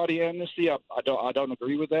everybody amnesty. I don't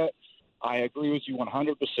agree with that. I agree with you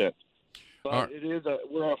 100%. But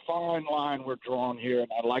we're a fine line we're drawing here, and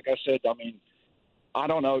like I said, I mean, I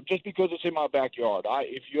don't know. Just because it's in my backyard,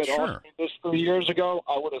 if you had asked me this 3 years ago,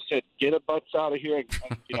 I would have said, "Get a butts out of here,"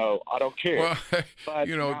 and I don't care. Well, but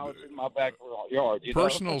now it's in my backyard.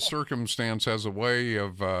 Personal circumstance has a way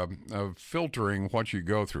of filtering what you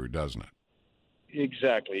go through, doesn't it?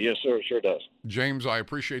 Exactly. Yes, sir. It sure does. James, I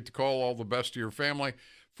appreciate the call. All the best to your family.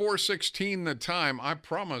 4:16 the time. I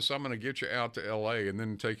promise I'm going to get you out to L.A. and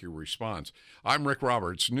then take your response. I'm Rick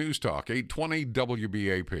Roberts, News Talk 820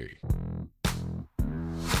 WBAP.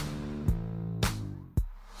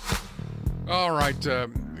 All right,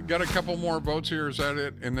 got a couple more votes here. Is that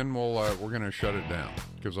it? And then we're going to shut it down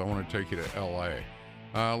because I want to take you to L.A.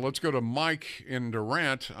 Let's go to Mike in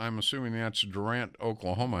Durant. I'm assuming that's Durant,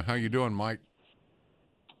 Oklahoma. How you doing, Mike?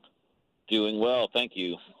 Doing well, thank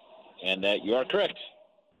you. And that you are correct.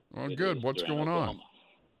 Well, good. What's going on?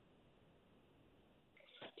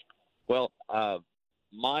 Well,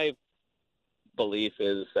 my belief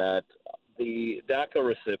is that the DACA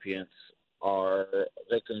recipients are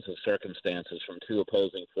victims of circumstances from two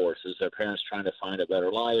opposing forces. Their parents trying to find a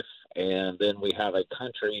better life, and then we have a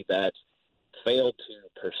country that failed to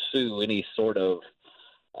pursue any sort of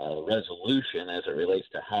resolution as it relates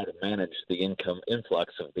to how to manage the income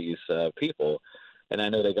influx of these people. And I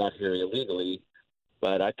know they got here illegally,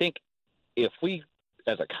 but I think if we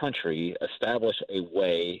as a country establish a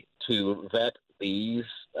way to vet these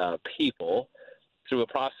people through a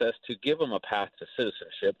process to give them a path to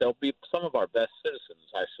citizenship, they'll be some of our best citizens,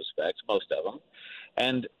 I suspect, most of them.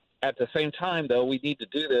 And at the same time, though, we need to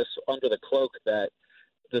do this under the cloak that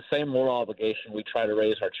the same moral obligation we try to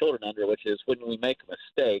raise our children under, which is when we make a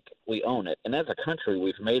mistake, we own it. And as a country,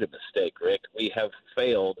 we've made a mistake, Rick. We have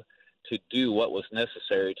failed to do what was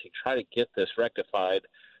necessary to try to get this rectified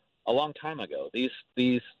a long time ago.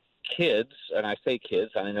 These kids, and I say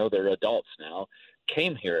kids, I know they're adults now,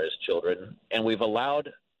 came here as children, and we've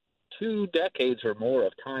allowed 2 decades or more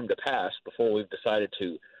of time to pass before we've decided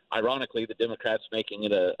to, ironically, the Democrats making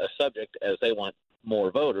it a subject as they want more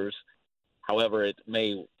voters. However, it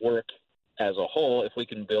may work as a whole if we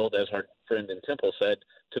can build, as our friend in Temple said,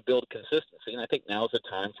 to build consistency. And I think now is the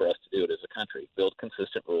time for us to do it as a country, build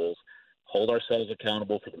consistent rules, hold ourselves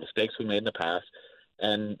accountable for the mistakes we made in the past,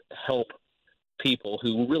 and help people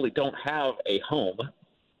who really don't have a home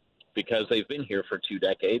because they've been here for 2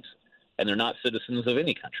 decades and they're not citizens of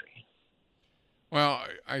any country. Well,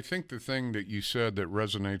 I think the thing that you said that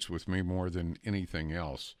resonates with me more than anything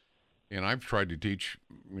else, and I've tried to teach,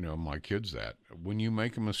 my kids that when you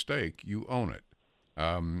make a mistake, you own it,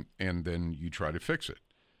 and then you try to fix it.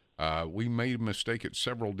 We made a mistake at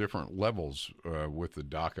several different levels with the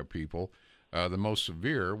DACA people. The most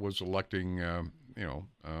severe was electing,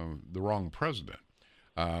 the wrong president.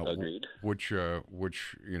 Agreed. Which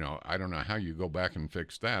I don't know how you go back and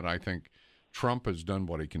fix that. I think Trump has done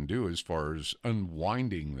what he can do as far as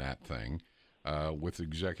unwinding that thing with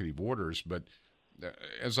executive orders, but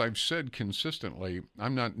as I've said consistently,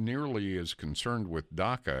 I'm not nearly as concerned with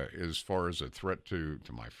DACA as far as a threat to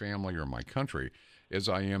my family or my country as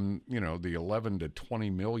I am, the 11 to 20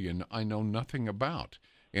 million I know nothing about.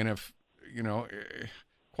 And if,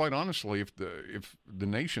 quite honestly, if the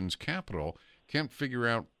nation's capital can't figure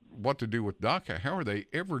out what to do with DACA, how are they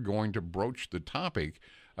ever going to broach the topic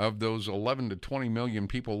of those 11 to 20 million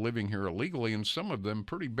people living here illegally, and some of them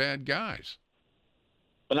pretty bad guys?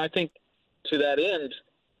 And I think to that end,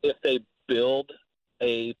 if they build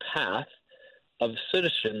a path of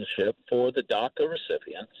citizenship for the DACA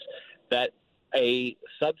recipients, that a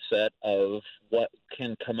subset of what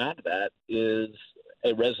can come out of that is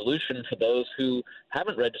a resolution for those who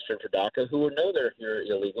haven't registered for DACA, who know they're here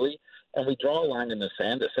illegally, and we draw a line in the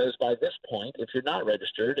sand that says by this point, if you're not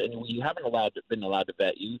registered and you haven't been allowed to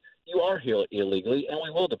vet you, you are here illegally, and we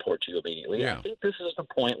will deport you immediately. Yeah. I think this is the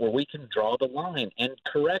point where we can draw the line and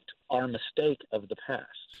correct our mistake of the past.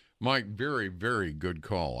 Mike, very, very good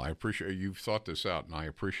call. I appreciate you've thought this out, and I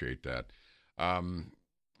appreciate that.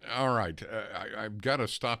 All right, I've got to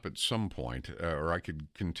stop at some point, or I could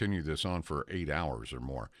continue this on for 8 hours or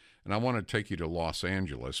more. And I want to take you to Los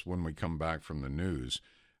Angeles when we come back from the news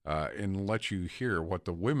and let you hear what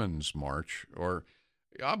the Women's March, or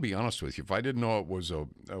I'll be honest with you, if I didn't know it was a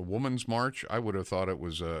women's march, I would have thought it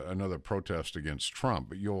was another protest against Trump,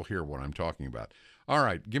 but you'll hear what I'm talking about. All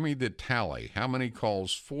right, give me the tally. How many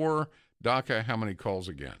calls for DACA, how many calls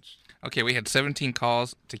against? Okay, we had 17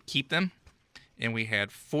 calls to keep them, and we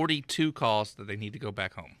had 42 calls that they need to go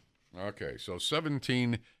back home. Okay, so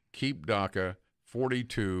 17 keep DACA,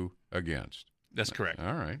 42 against. That's correct.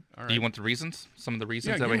 All right. Do you want the reasons? Some of the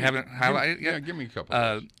reasons that give we me- haven't highlighted yet? Yeah, give me a couple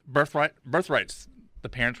of those. Birthrights. The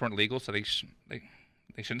parents weren't legal, so they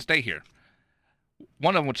shouldn't stay here.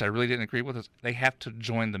 One of them, which I really didn't agree with, is they have to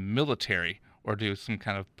join the military or do some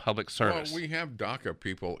kind of public service. Well, we have DACA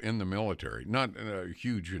people in the military, not a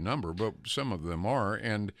huge number, but some of them are,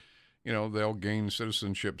 and they'll gain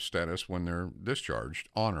citizenship status when they're discharged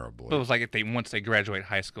honorably. But it was like if once they graduate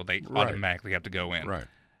high school, they Right. automatically have to go in. Right.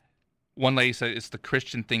 One lady said it's the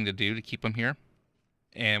Christian thing to do to keep them here,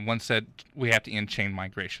 and one said we have to end chain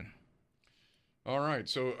migration. All right.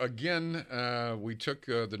 So again, we took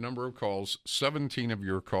the number of calls. 17 of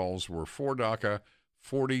your calls were for DACA.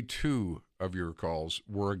 42 of your calls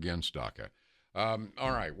were against DACA.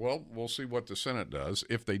 All right. Well, we'll see what the Senate does,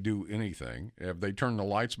 if they do anything. Have they turned the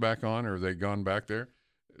lights back on, or have they gone back there?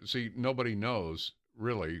 See, nobody knows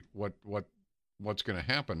really what's going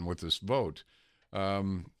to happen with this vote.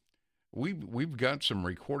 We've got some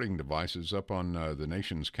recording devices up on the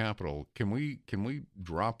nation's capital. Can we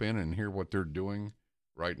drop in and hear what they're doing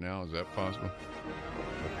right now? Is that possible?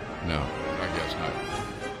 No, I guess not.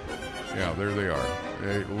 Yeah, there they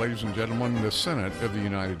are. Ladies and gentlemen, the Senate of the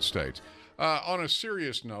United States. On a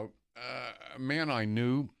serious note, a man I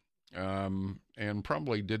knew and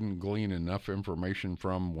probably didn't glean enough information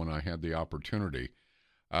from when I had the opportunity,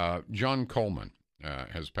 John Coleman.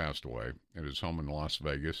 Has passed away at his home in Las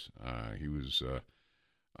Vegas. He was,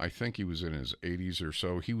 I think he was in his 80s or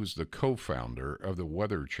so. He was the co-founder of the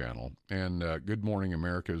Weather Channel and Good Morning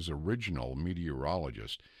America's original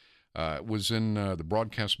meteorologist. Was in the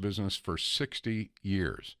broadcast business for 60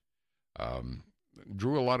 years.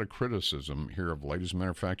 Drew a lot of criticism here of late. As a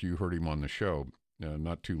matter of fact, you heard him on the show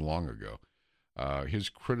not too long ago. His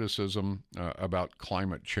criticism about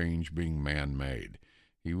climate change being man-made.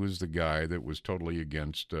 He was the guy that was totally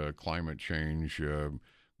against climate change,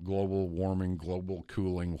 global warming, global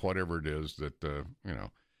cooling, whatever it is that the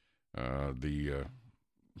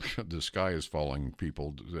sky is falling.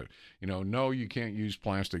 People, no, you can't use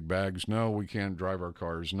plastic bags. No, we can't drive our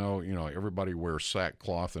cars. No, everybody wear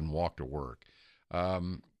sackcloth and walk to work.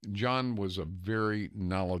 John was a very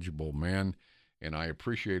knowledgeable man, and I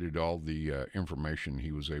appreciated all the information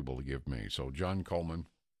he was able to give me. So John Coleman,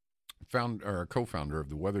 co-founder of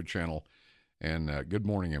the Weather Channel and Good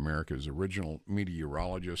Morning America's original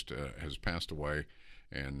meteorologist, has passed away,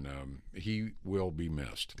 and he will be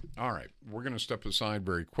missed. All right, we're going to step aside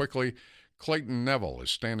very quickly. Clayton Neville is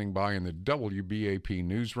standing by in the WBAP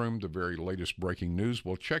newsroom, the very latest breaking news.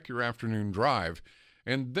 We'll check your afternoon drive,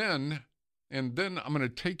 and then I'm going to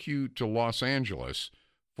take you to Los Angeles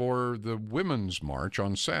for the Women's March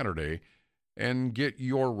on Saturday and get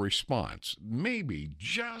your response. Maybe,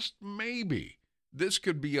 just maybe, this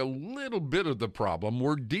could be a little bit of the problem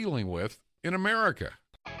we're dealing with in America.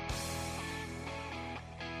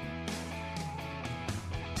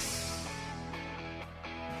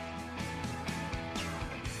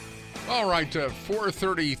 All right,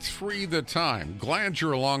 4:33 the time. Glad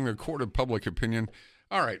you're along the court of public opinion.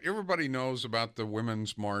 All right, everybody knows about the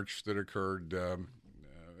Women's March that occurred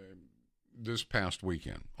this past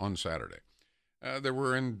weekend on Saturday. They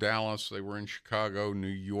were in Dallas, they were in Chicago, New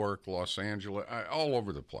York, Los Angeles, all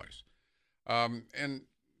over the place. And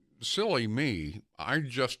silly me, I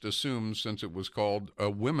just assumed since it was called a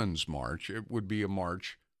Women's March, it would be a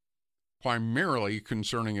march primarily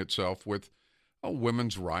concerning itself with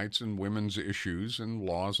women's rights and women's issues and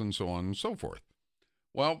laws and so on and so forth.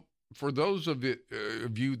 Well, for those of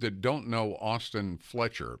you that don't know Austin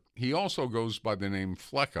Fletcher, he also goes by the name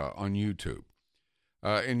Flecka on YouTube.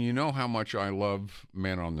 And you know how much I love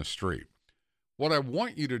Men on the Street. What I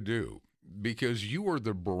want you to do, because you are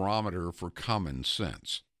the barometer for common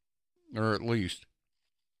sense, or at least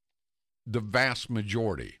the vast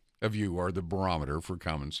majority of you are the barometer for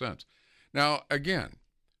common sense. Now, again,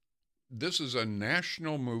 this is a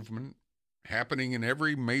national movement happening in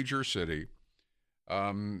every major city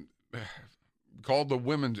called the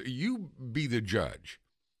Women's. You be the judge.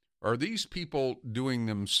 Are these people doing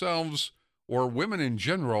themselves or women in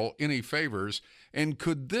general any favors? And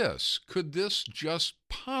could this just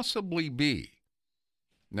possibly be?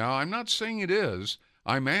 Now, I'm not saying it is.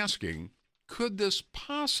 I'm asking, could this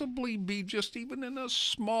possibly be, just even in a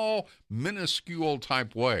small, minuscule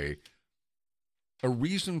type way, a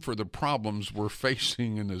reason for the problems we're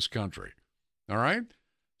facing in this country? All right?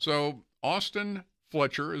 So Austin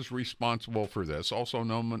Fletcher is responsible for this, also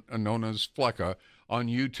known as Flecka on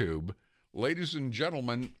YouTube. Ladies and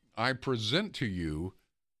gentlemen, I present to you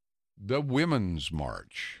the Women's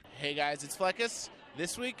March. Hey guys, it's Fleckus.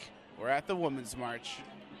 This week, we're at the Women's March.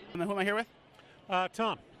 Who am I here with?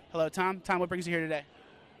 Tom. Hello, Tom. Tom, what brings you here today?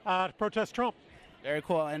 To protest Trump. Very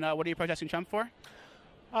cool. And what are you protesting Trump for?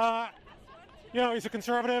 He's a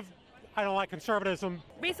conservative. I don't like conservatism.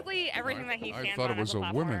 Basically, everything that he stands on. I thought it was as a a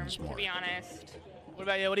platform, women's to march. be honest. What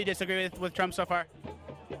about you? What do you disagree with Trump so far?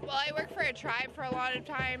 Well, I worked for a tribe for a lot of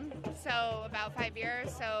time, so about 5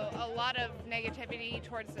 years. So a lot of negativity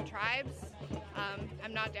towards the tribes.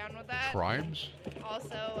 I'm not down with that. Tribes?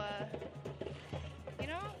 Also,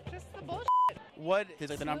 just the bullshit. What is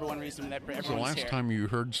the number one reason that When's everyone's the last here? time you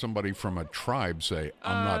heard somebody from a tribe say,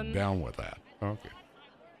 I'm not down with that? Okay.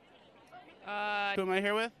 Who am I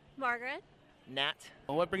here with? Margaret. Nat.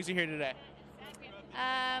 Well, what brings you here today?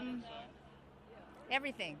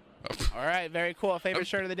 Everything. All right, very cool. Favorite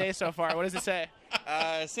shirt of the day so far. What does it say?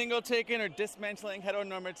 Single taken or dismantling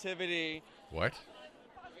heteronormativity. What?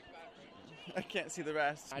 I can't see the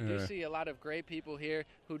rest. I do see a lot of great people here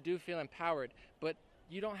who do feel empowered, but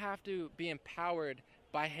you don't have to be empowered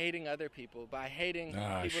by hating other people, by hating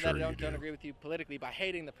people sure that you don't agree with you politically, by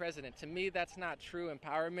hating the president. To me, that's not true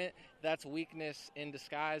empowerment. That's weakness in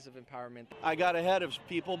disguise of empowerment. I got ahead of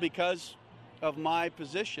people because of my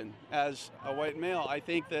position as a white male. I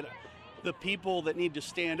think that the people that need to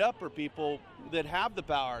stand up are people that have the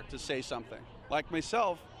power to say something, like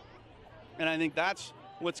myself, and I think that's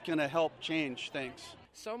what's going to help change things.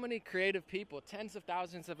 So many creative people, tens of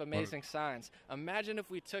thousands of amazing signs. Imagine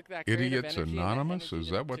if we took that creative Idiots energy Anonymous? and Is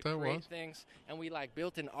that what to that create was? things, and we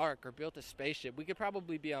built an ark or built a spaceship. We could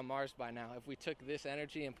probably be on Mars by now if we took this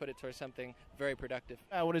energy and put it towards something very productive.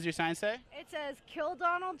 What does your sign say? It says kill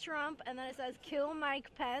Donald Trump, and then it says kill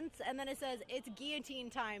Mike Pence, and then it says it's guillotine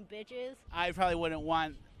time, bitches. I probably wouldn't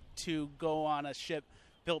want to go on a ship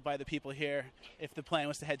built by the people here if the plan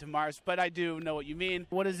was to head to Mars, but I do know what you mean.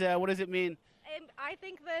 What does it mean? And I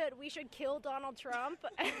think that we should kill Donald Trump,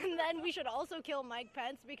 and then we should also kill Mike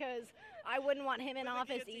Pence, because I wouldn't want him in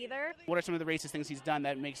office either. What are some of the racist things he's done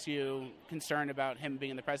that makes you concerned about him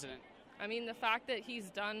being the president? I mean, the fact that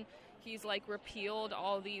he's repealed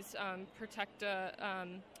all these sort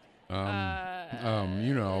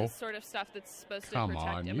of stuff that's supposed to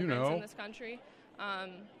protect immigrants in this country.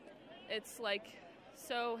 It's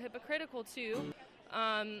so hypocritical too.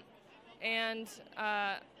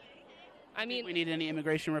 I mean, we need any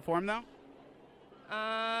immigration reform though?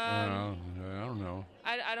 I don't know.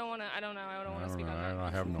 I don't want to speak on that. I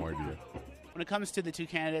have no idea. When it comes to the two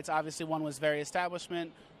candidates, obviously one was very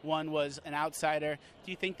establishment, one was an outsider.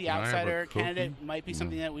 Do you think the Can I have a outsider cookie? candidate might be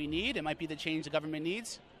something that we need? It might be the change the government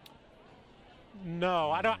needs?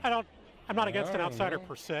 No, I don't. I'm not against an I don't outsider know.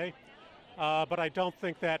 per se, but I don't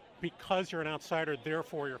think that because you're an outsider,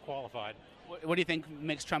 therefore you're qualified. What do you think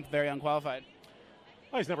makes Trump very unqualified?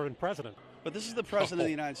 Well, he's never been president. But this is the president of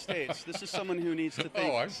the United States. This is someone who needs to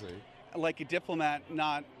think I see. like a diplomat,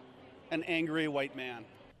 not an angry white man.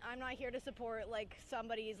 I'm not here to support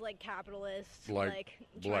somebody's capitalist, Like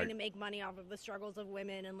trying to make money off of the struggles of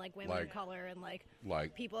women and women of color and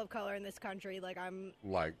people of color in this country. I'm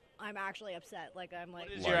actually upset.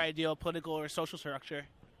 What is your ideal political or social structure?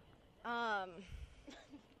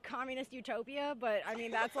 Communist utopia, but I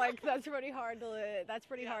mean that's pretty hard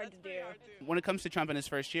to do. When it comes to Trump in his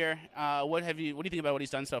first year, what do you think about what he's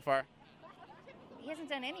done so far? He hasn't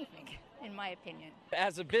done anything, in my opinion.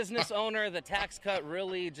 As a business owner, the tax cut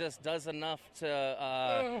really just does enough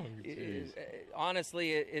to,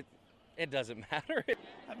 honestly, it doesn't matter.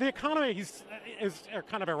 The economy is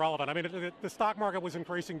kind of irrelevant. I mean, the stock market was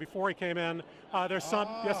increasing before he came in. There's some,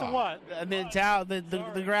 yes, it was. I mean,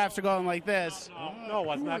 the graphs are going like this. No, it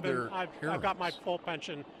wasn't. I've got my full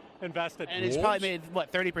pension invested. And it's probably made,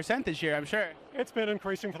 30% this year, I'm sure. It's been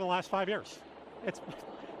increasing for the last 5 years.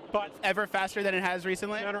 But ever faster than it has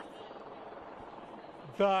recently?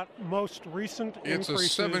 The most recent It's a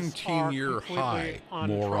increases 17-year are high,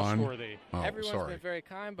 completely moron. untrustworthy. Oh, Everyone's sorry. been very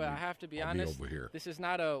kind, but I have to be I'll honest. be over here. This is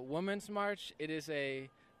not a women's march. It is a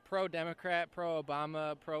pro-Democrat,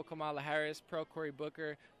 pro-Obama, pro-Kamala Harris, pro-Cory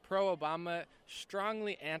Booker, pro-Obama,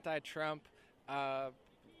 strongly anti-Trump,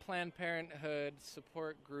 Planned Parenthood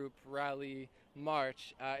support group rally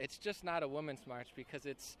march. It's just not a women's march because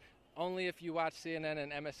it's only if you watch CNN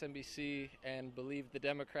and MSNBC and believe the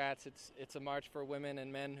Democrats, it's a march for women and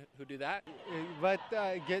men who do that.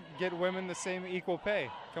 Get women the same equal pay.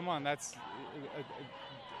 Come on, that's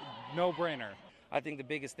a no-brainer. I think the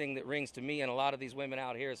biggest thing that rings to me and a lot of these women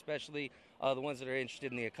out here, especially the ones that are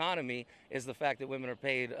interested in the economy, is the fact that women are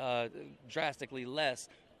paid drastically less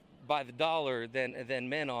by the dollar than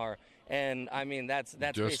men are. And I mean, that's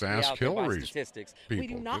Just basically ask out there by Hillary's statistics. people. We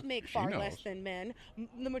do not make She far knows. less than men.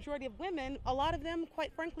 The majority of women, a lot of them,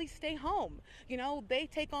 quite frankly, stay home. You know, they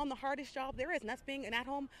take on the hardest job there is, and that's being an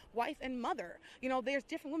at-home wife and mother. You know, there's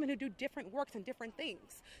different women who do different works and different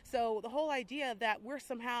things. So the whole idea that we're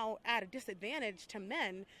somehow at a disadvantage to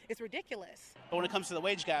men is ridiculous. But when it comes to the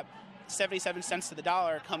wage gap, 77 cents to the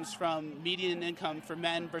dollar comes from median income for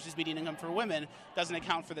men versus median income for women. Doesn't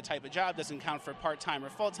account for the type of job, doesn't account for part-time or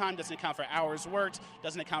full-time, doesn't account for hours worked,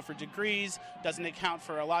 doesn't account for degrees, doesn't account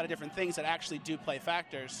for a lot of different things that actually do play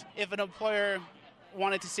factors. If an employer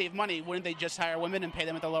wanted to save money, wouldn't they just hire women and pay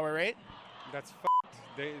them at the lower rate? That's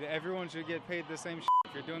everyone should get paid the same.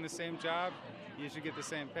 If you're doing the same job, you should get the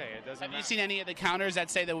same pay. It doesn't matter. Have you seen any of the counters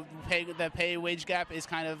that say the pay wage gap is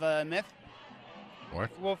kind of a myth? What?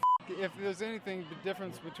 Well, if there's anything the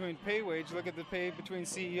difference between pay wage, look at the pay between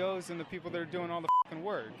CEOs and the people that are doing all the fucking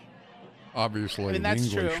work. Obviously, I mean, that's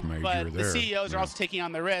the English true, major but there. the CEOs are Yeah. also taking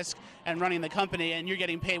on the risk and running the company, and you're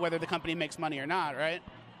getting paid whether the company makes money or not, right?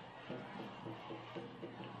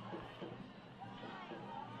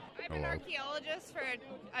 I'm an archaeologist for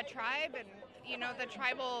a tribe, and you know the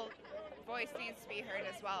tribal voice needs to be heard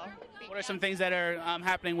as well. What are some things that are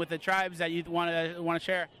happening with the tribes that you want to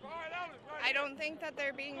share? I don't think that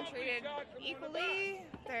they're being treated equally.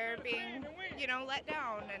 They're being, you know, let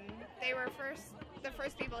down, and they were the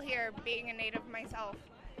first people here, being a native myself.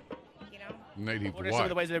 You know. Native What are some of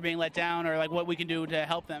the ways they're being let down, or like what we can do to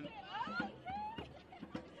help them?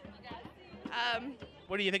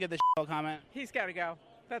 What do you think of the comment? He's got to go.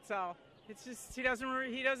 That's all. It's just he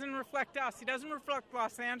doesn't reflect us. He doesn't reflect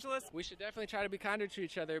Los Angeles. We should definitely try to be kinder to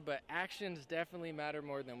each other, but actions definitely matter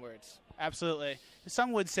more than words. Absolutely.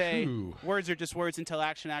 Some would say Ooh. words are just words until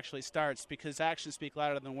action actually starts, because actions speak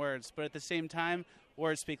louder than words. But at the same time,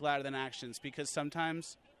 words speak louder than actions, because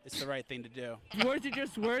sometimes it's the right thing to do. Words are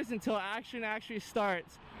just words until action actually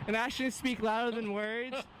starts. And actions speak louder than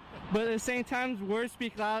words, but at the same time, words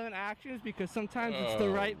speak louder than actions, because sometimes it's the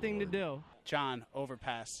right thing to do. John,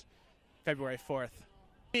 Overpass, February 4th.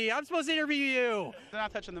 I'm supposed to interview you. They're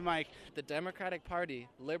not touching the mic. The Democratic Party,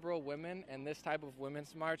 liberal women, and this type of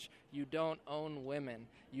women's march, you don't own women.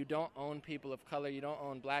 You don't own people of color. You don't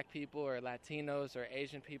own black people or Latinos or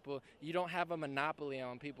Asian people. You don't have a monopoly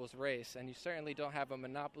on people's race, and you certainly don't have a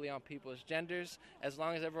monopoly on people's genders. As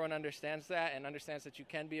long as everyone understands that and understands that you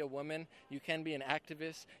can be a woman, you can be an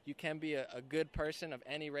activist, you can be a good person of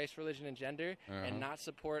any race, religion, and gender, and not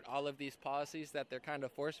support all of these policies that they're kind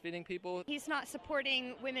of force-feeding people. He's not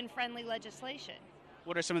supporting women-friendly legislation.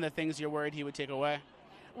 What are some of the things you're worried he would take away?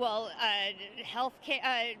 Well, health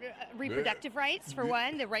care, reproductive rights, for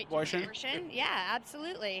one, the right to abortion. Yeah,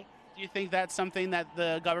 absolutely. Do you think that's something that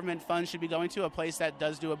the government funds should be going to, a place that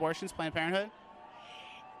does do abortions, Planned Parenthood?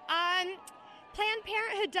 Planned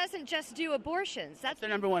Parenthood doesn't just do abortions. That's their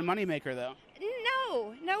number one moneymaker, though.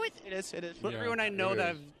 No, it's... It is, it is. But everyone I know that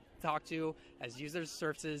I've talked to has used their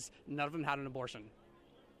services, none of them had an abortion.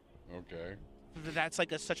 Okay. That's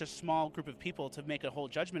like such a small group of people to make a whole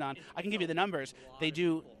judgment on. I can give you the numbers.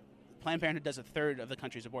 Planned Parenthood does a third of the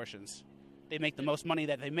country's abortions. They make the most money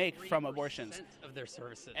that they make from abortions. Of their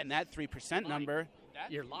services. And that 3% number...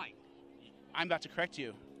 You're lying. I'm about to correct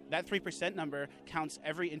you. That 3% number counts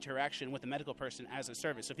every interaction with a medical person as a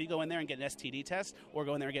service. So if you go in there and get an STD test or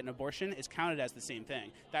go in there and get an abortion, it's counted as the same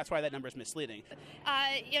thing. That's why that number is misleading.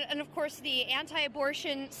 And of course, the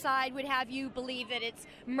anti-abortion side would have you believe that it's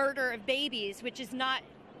murder of babies, which is not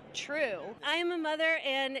true. I'm a mother,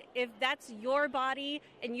 and if that's your body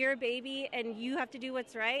and your baby and you have to do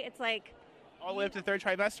what's right, it's like... All the way up to the third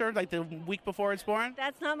trimester, like the week before it's born?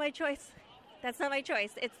 That's not my choice. That's not my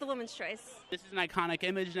choice. It's the woman's choice. This is an iconic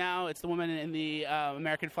image now. It's the woman in the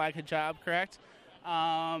American flag hijab, correct?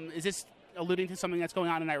 Is this alluding to something that's going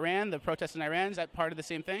on in Iran, the protests in Iran? Is that part of the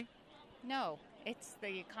same thing? No, it's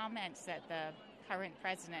the comments that the current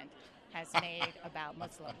president has made about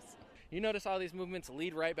Muslims. You notice all these movements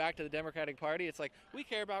lead right back to the Democratic Party. It's like, we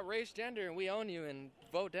care about race, gender, and we own you, and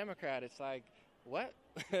vote Democrat. It's like, what?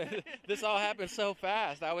 This all happened so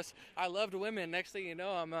fast. I loved women. Next thing you know,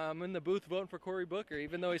 I'm in the booth voting for Cory Booker,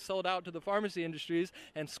 even though he sold out to the pharmacy industries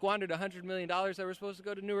and squandered $100 million that were supposed to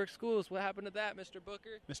go to Newark schools. What happened to that, Mr.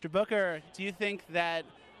 Booker? Mr. Booker, do you think that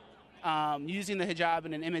using the hijab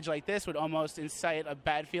in an image like this would almost incite a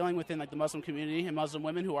bad feeling within like the Muslim community and Muslim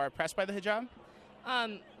women who are oppressed by the hijab?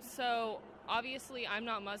 So obviously I'm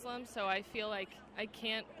not Muslim, so I feel like I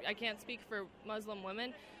can't speak for Muslim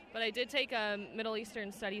women. But I did take a Middle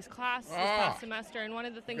Eastern Studies class this past semester, and one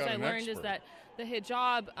of the things I learned is that the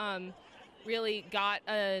hijab really got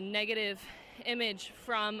a negative image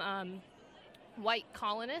from white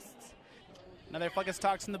colonists. Another Fleckus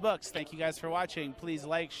Talks in the books. Thank you guys for watching. Please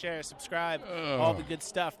like, share, subscribe, all the good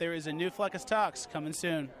stuff. There is a new Fleckus Talks coming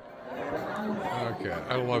soon. Okay,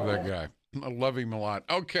 I love that guy. I love him a lot.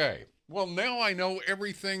 Okay, well, now I know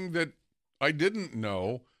everything that I didn't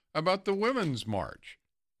know about the Women's March.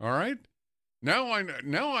 All right? Now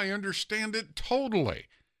I understand it totally.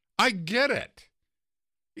 I get it.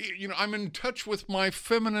 You know, I'm in touch with my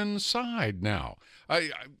feminine side now.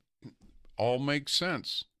 I all makes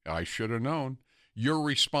sense. I should have known. Your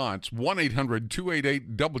response,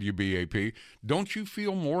 1-800-288-WBAP. Don't you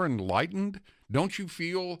feel more enlightened? Don't you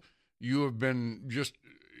feel you have been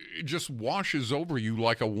it just washes over you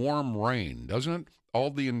like a warm rain, doesn't it? All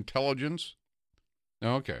the intelligence.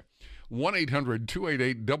 Okay.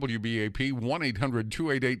 1-800-288-WBAP,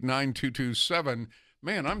 1-800-288-9227.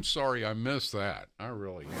 Man, I'm sorry I missed that. I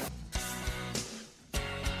really am.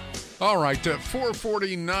 All right,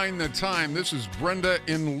 4:49 the time. This is Brenda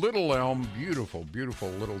in Little Elm. Beautiful, beautiful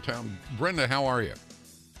little town. Brenda, how are you?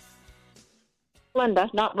 Linda,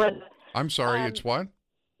 not Brenda. I'm sorry, it's what?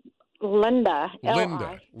 Linda.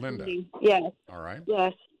 Linda. Yes. All right.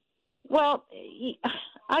 Yes. Well,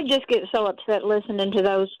 I just get so upset listening to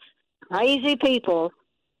those crazy people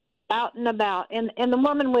out and about. And the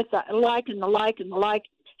woman with the like and the like and the like,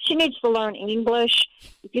 she needs to learn English.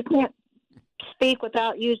 If you can't speak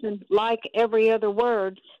without using like every other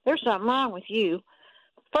word, there's something wrong with you.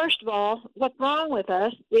 First of all, what's wrong with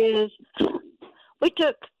us is we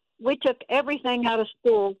took everything out of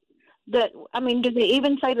school. Do they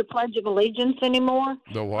even say the Pledge of Allegiance anymore?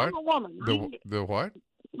 The what? I'm a woman. The what?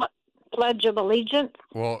 Pledge of Allegiance.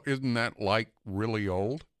 Well, isn't that like really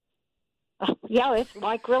old? Yeah, it's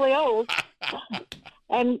like really old.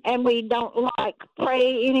 and we don't like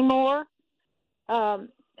pray anymore.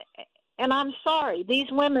 And I'm sorry,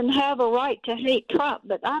 these women have a right to hate Trump,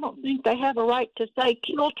 but I don't think they have a right to say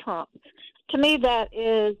kill Trump. To me, that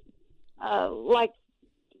is like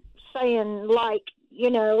saying, let's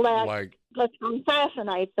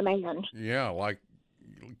assassinate the man. Yeah, like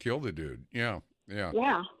kill the dude. Yeah.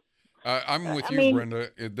 Yeah. I'm with you,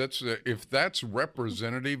 Brenda. If that's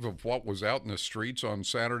representative of what was out in the streets on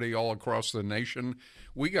Saturday all across the nation,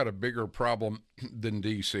 we got a bigger problem than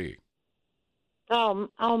D.C. Oh,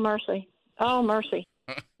 mercy. Oh, mercy.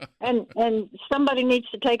 and somebody needs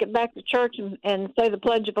to take it back to church and say the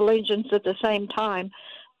Pledge of Allegiance at the same time.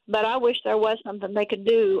 But I wish there was something they could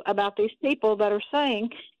do about these people that are saying,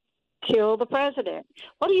 kill the president.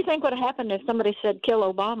 What do you think would have happened if somebody said,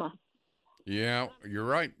 kill Obama? Yeah, you're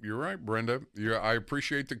right. You're right, Brenda. I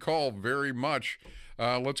appreciate the call very much.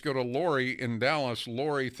 Let's go to Lori in Dallas.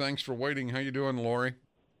 Lori, thanks for waiting. How you doing, Lori?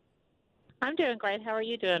 I'm doing great. How are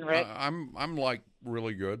you doing, Rick? I'm like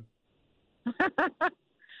really good.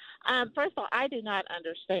 First of all, I do not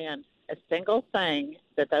understand a single thing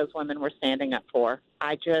that those women were standing up for.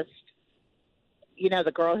 I just,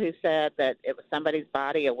 the girl who said that it was somebody's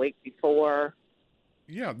body a week before.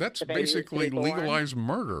 Yeah, that's basically legalized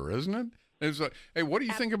murder, isn't it? It's like, hey, what do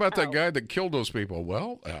you think about that guy that killed those people?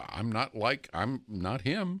 Well, I'm not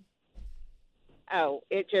him. Oh,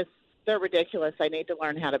 they're ridiculous. They need to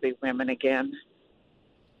learn how to be women again.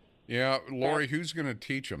 Yeah, Lori, who's going to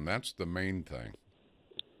teach them? That's the main thing.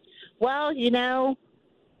 Well,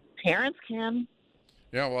 parents can.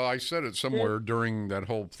 Yeah, well, I said it somewhere during that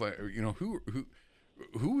whole thing.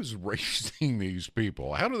 Who is raising these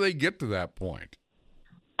people? How do they get to that point?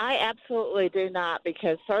 I absolutely do not,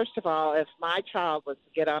 because first of all, if my child was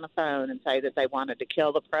to get on a phone and say that they wanted to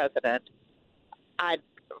kill the president, I'd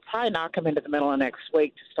probably knock them into the middle of next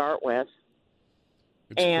week to start with.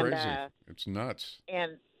 It's crazy. It's nuts.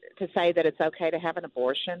 And to say that it's okay to have an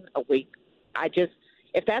abortion a week,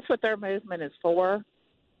 if that's what their movement is for,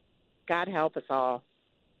 God help us all.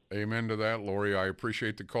 Amen to that, Lori. I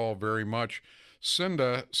appreciate the call very much.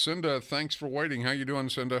 Cinda, thanks for waiting. How you doing,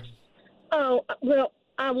 Cinda? Oh, well,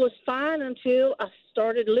 I was fine until I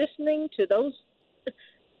started listening to those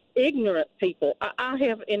ignorant people. I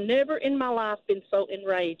have never in my life been so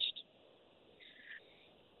enraged.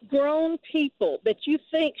 Grown people that you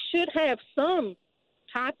think should have some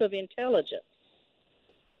type of intelligence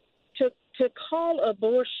to call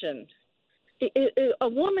abortion. A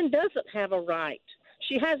woman doesn't have a right.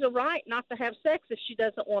 She has a right not to have sex if she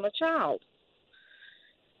doesn't want a child.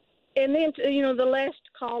 And then, the last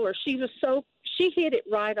caller, she hit it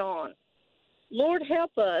right on. Lord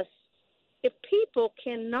help us if people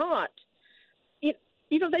cannot,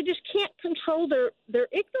 they just can't control their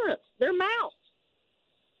ignorance, their mouth.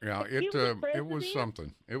 Yeah, it was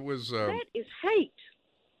something. It was. That is hate.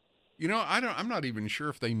 I'm not even sure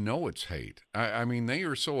if they know it's hate. I mean, they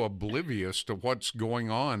are so oblivious to what's going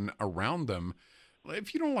on around them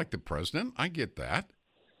if you don't like the president, I get that.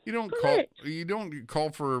 You don't call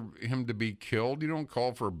for him to be killed. You don't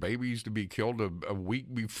call for babies to be killed a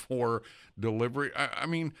week before delivery. I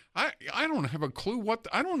mean, I don't have a clue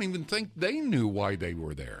I don't even think they knew why they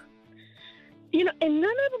were there. You know, and none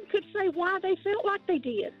of them could say why they felt like they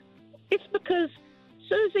did. It's because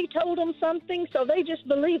Susie told them something, so they just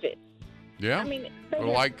believe it. Yeah. I mean,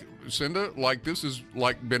 like Cinda, like this has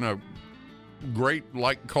like been a great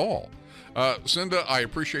call. Cinda, I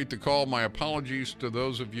appreciate the call. My apologies to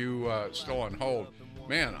those of you still on hold.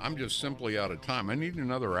 Man, I'm just simply out of time. I need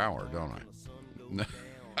another hour, don't I?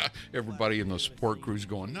 Everybody in the support crew's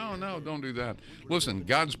going, no, don't do that. Listen,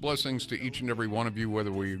 God's blessings to each and every one of you,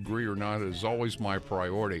 whether we agree or not, is always my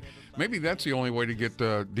priority. Maybe that's the only way to get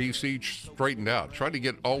D.C. straightened out. Try to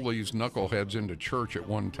get all these knuckleheads into church at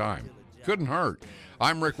one time. Couldn't hurt.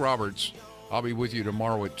 I'm Rick Roberts. I'll be with you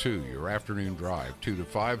tomorrow at 2, your afternoon drive, 2 to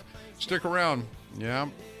 5. Stick around. Yeah,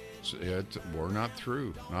 we're not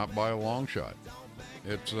through. Not by a long shot.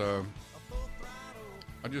 It's, I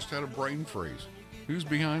just had a brain freeze. Who's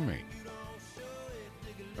behind me?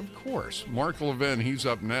 Of course, Mark Levin, he's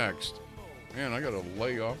up next. Man, I got to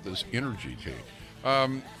lay off this energy tea.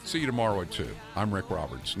 See you tomorrow at 2. I'm Rick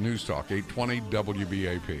Roberts. News Talk, 820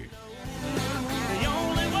 WBAP. The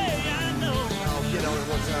only way I know.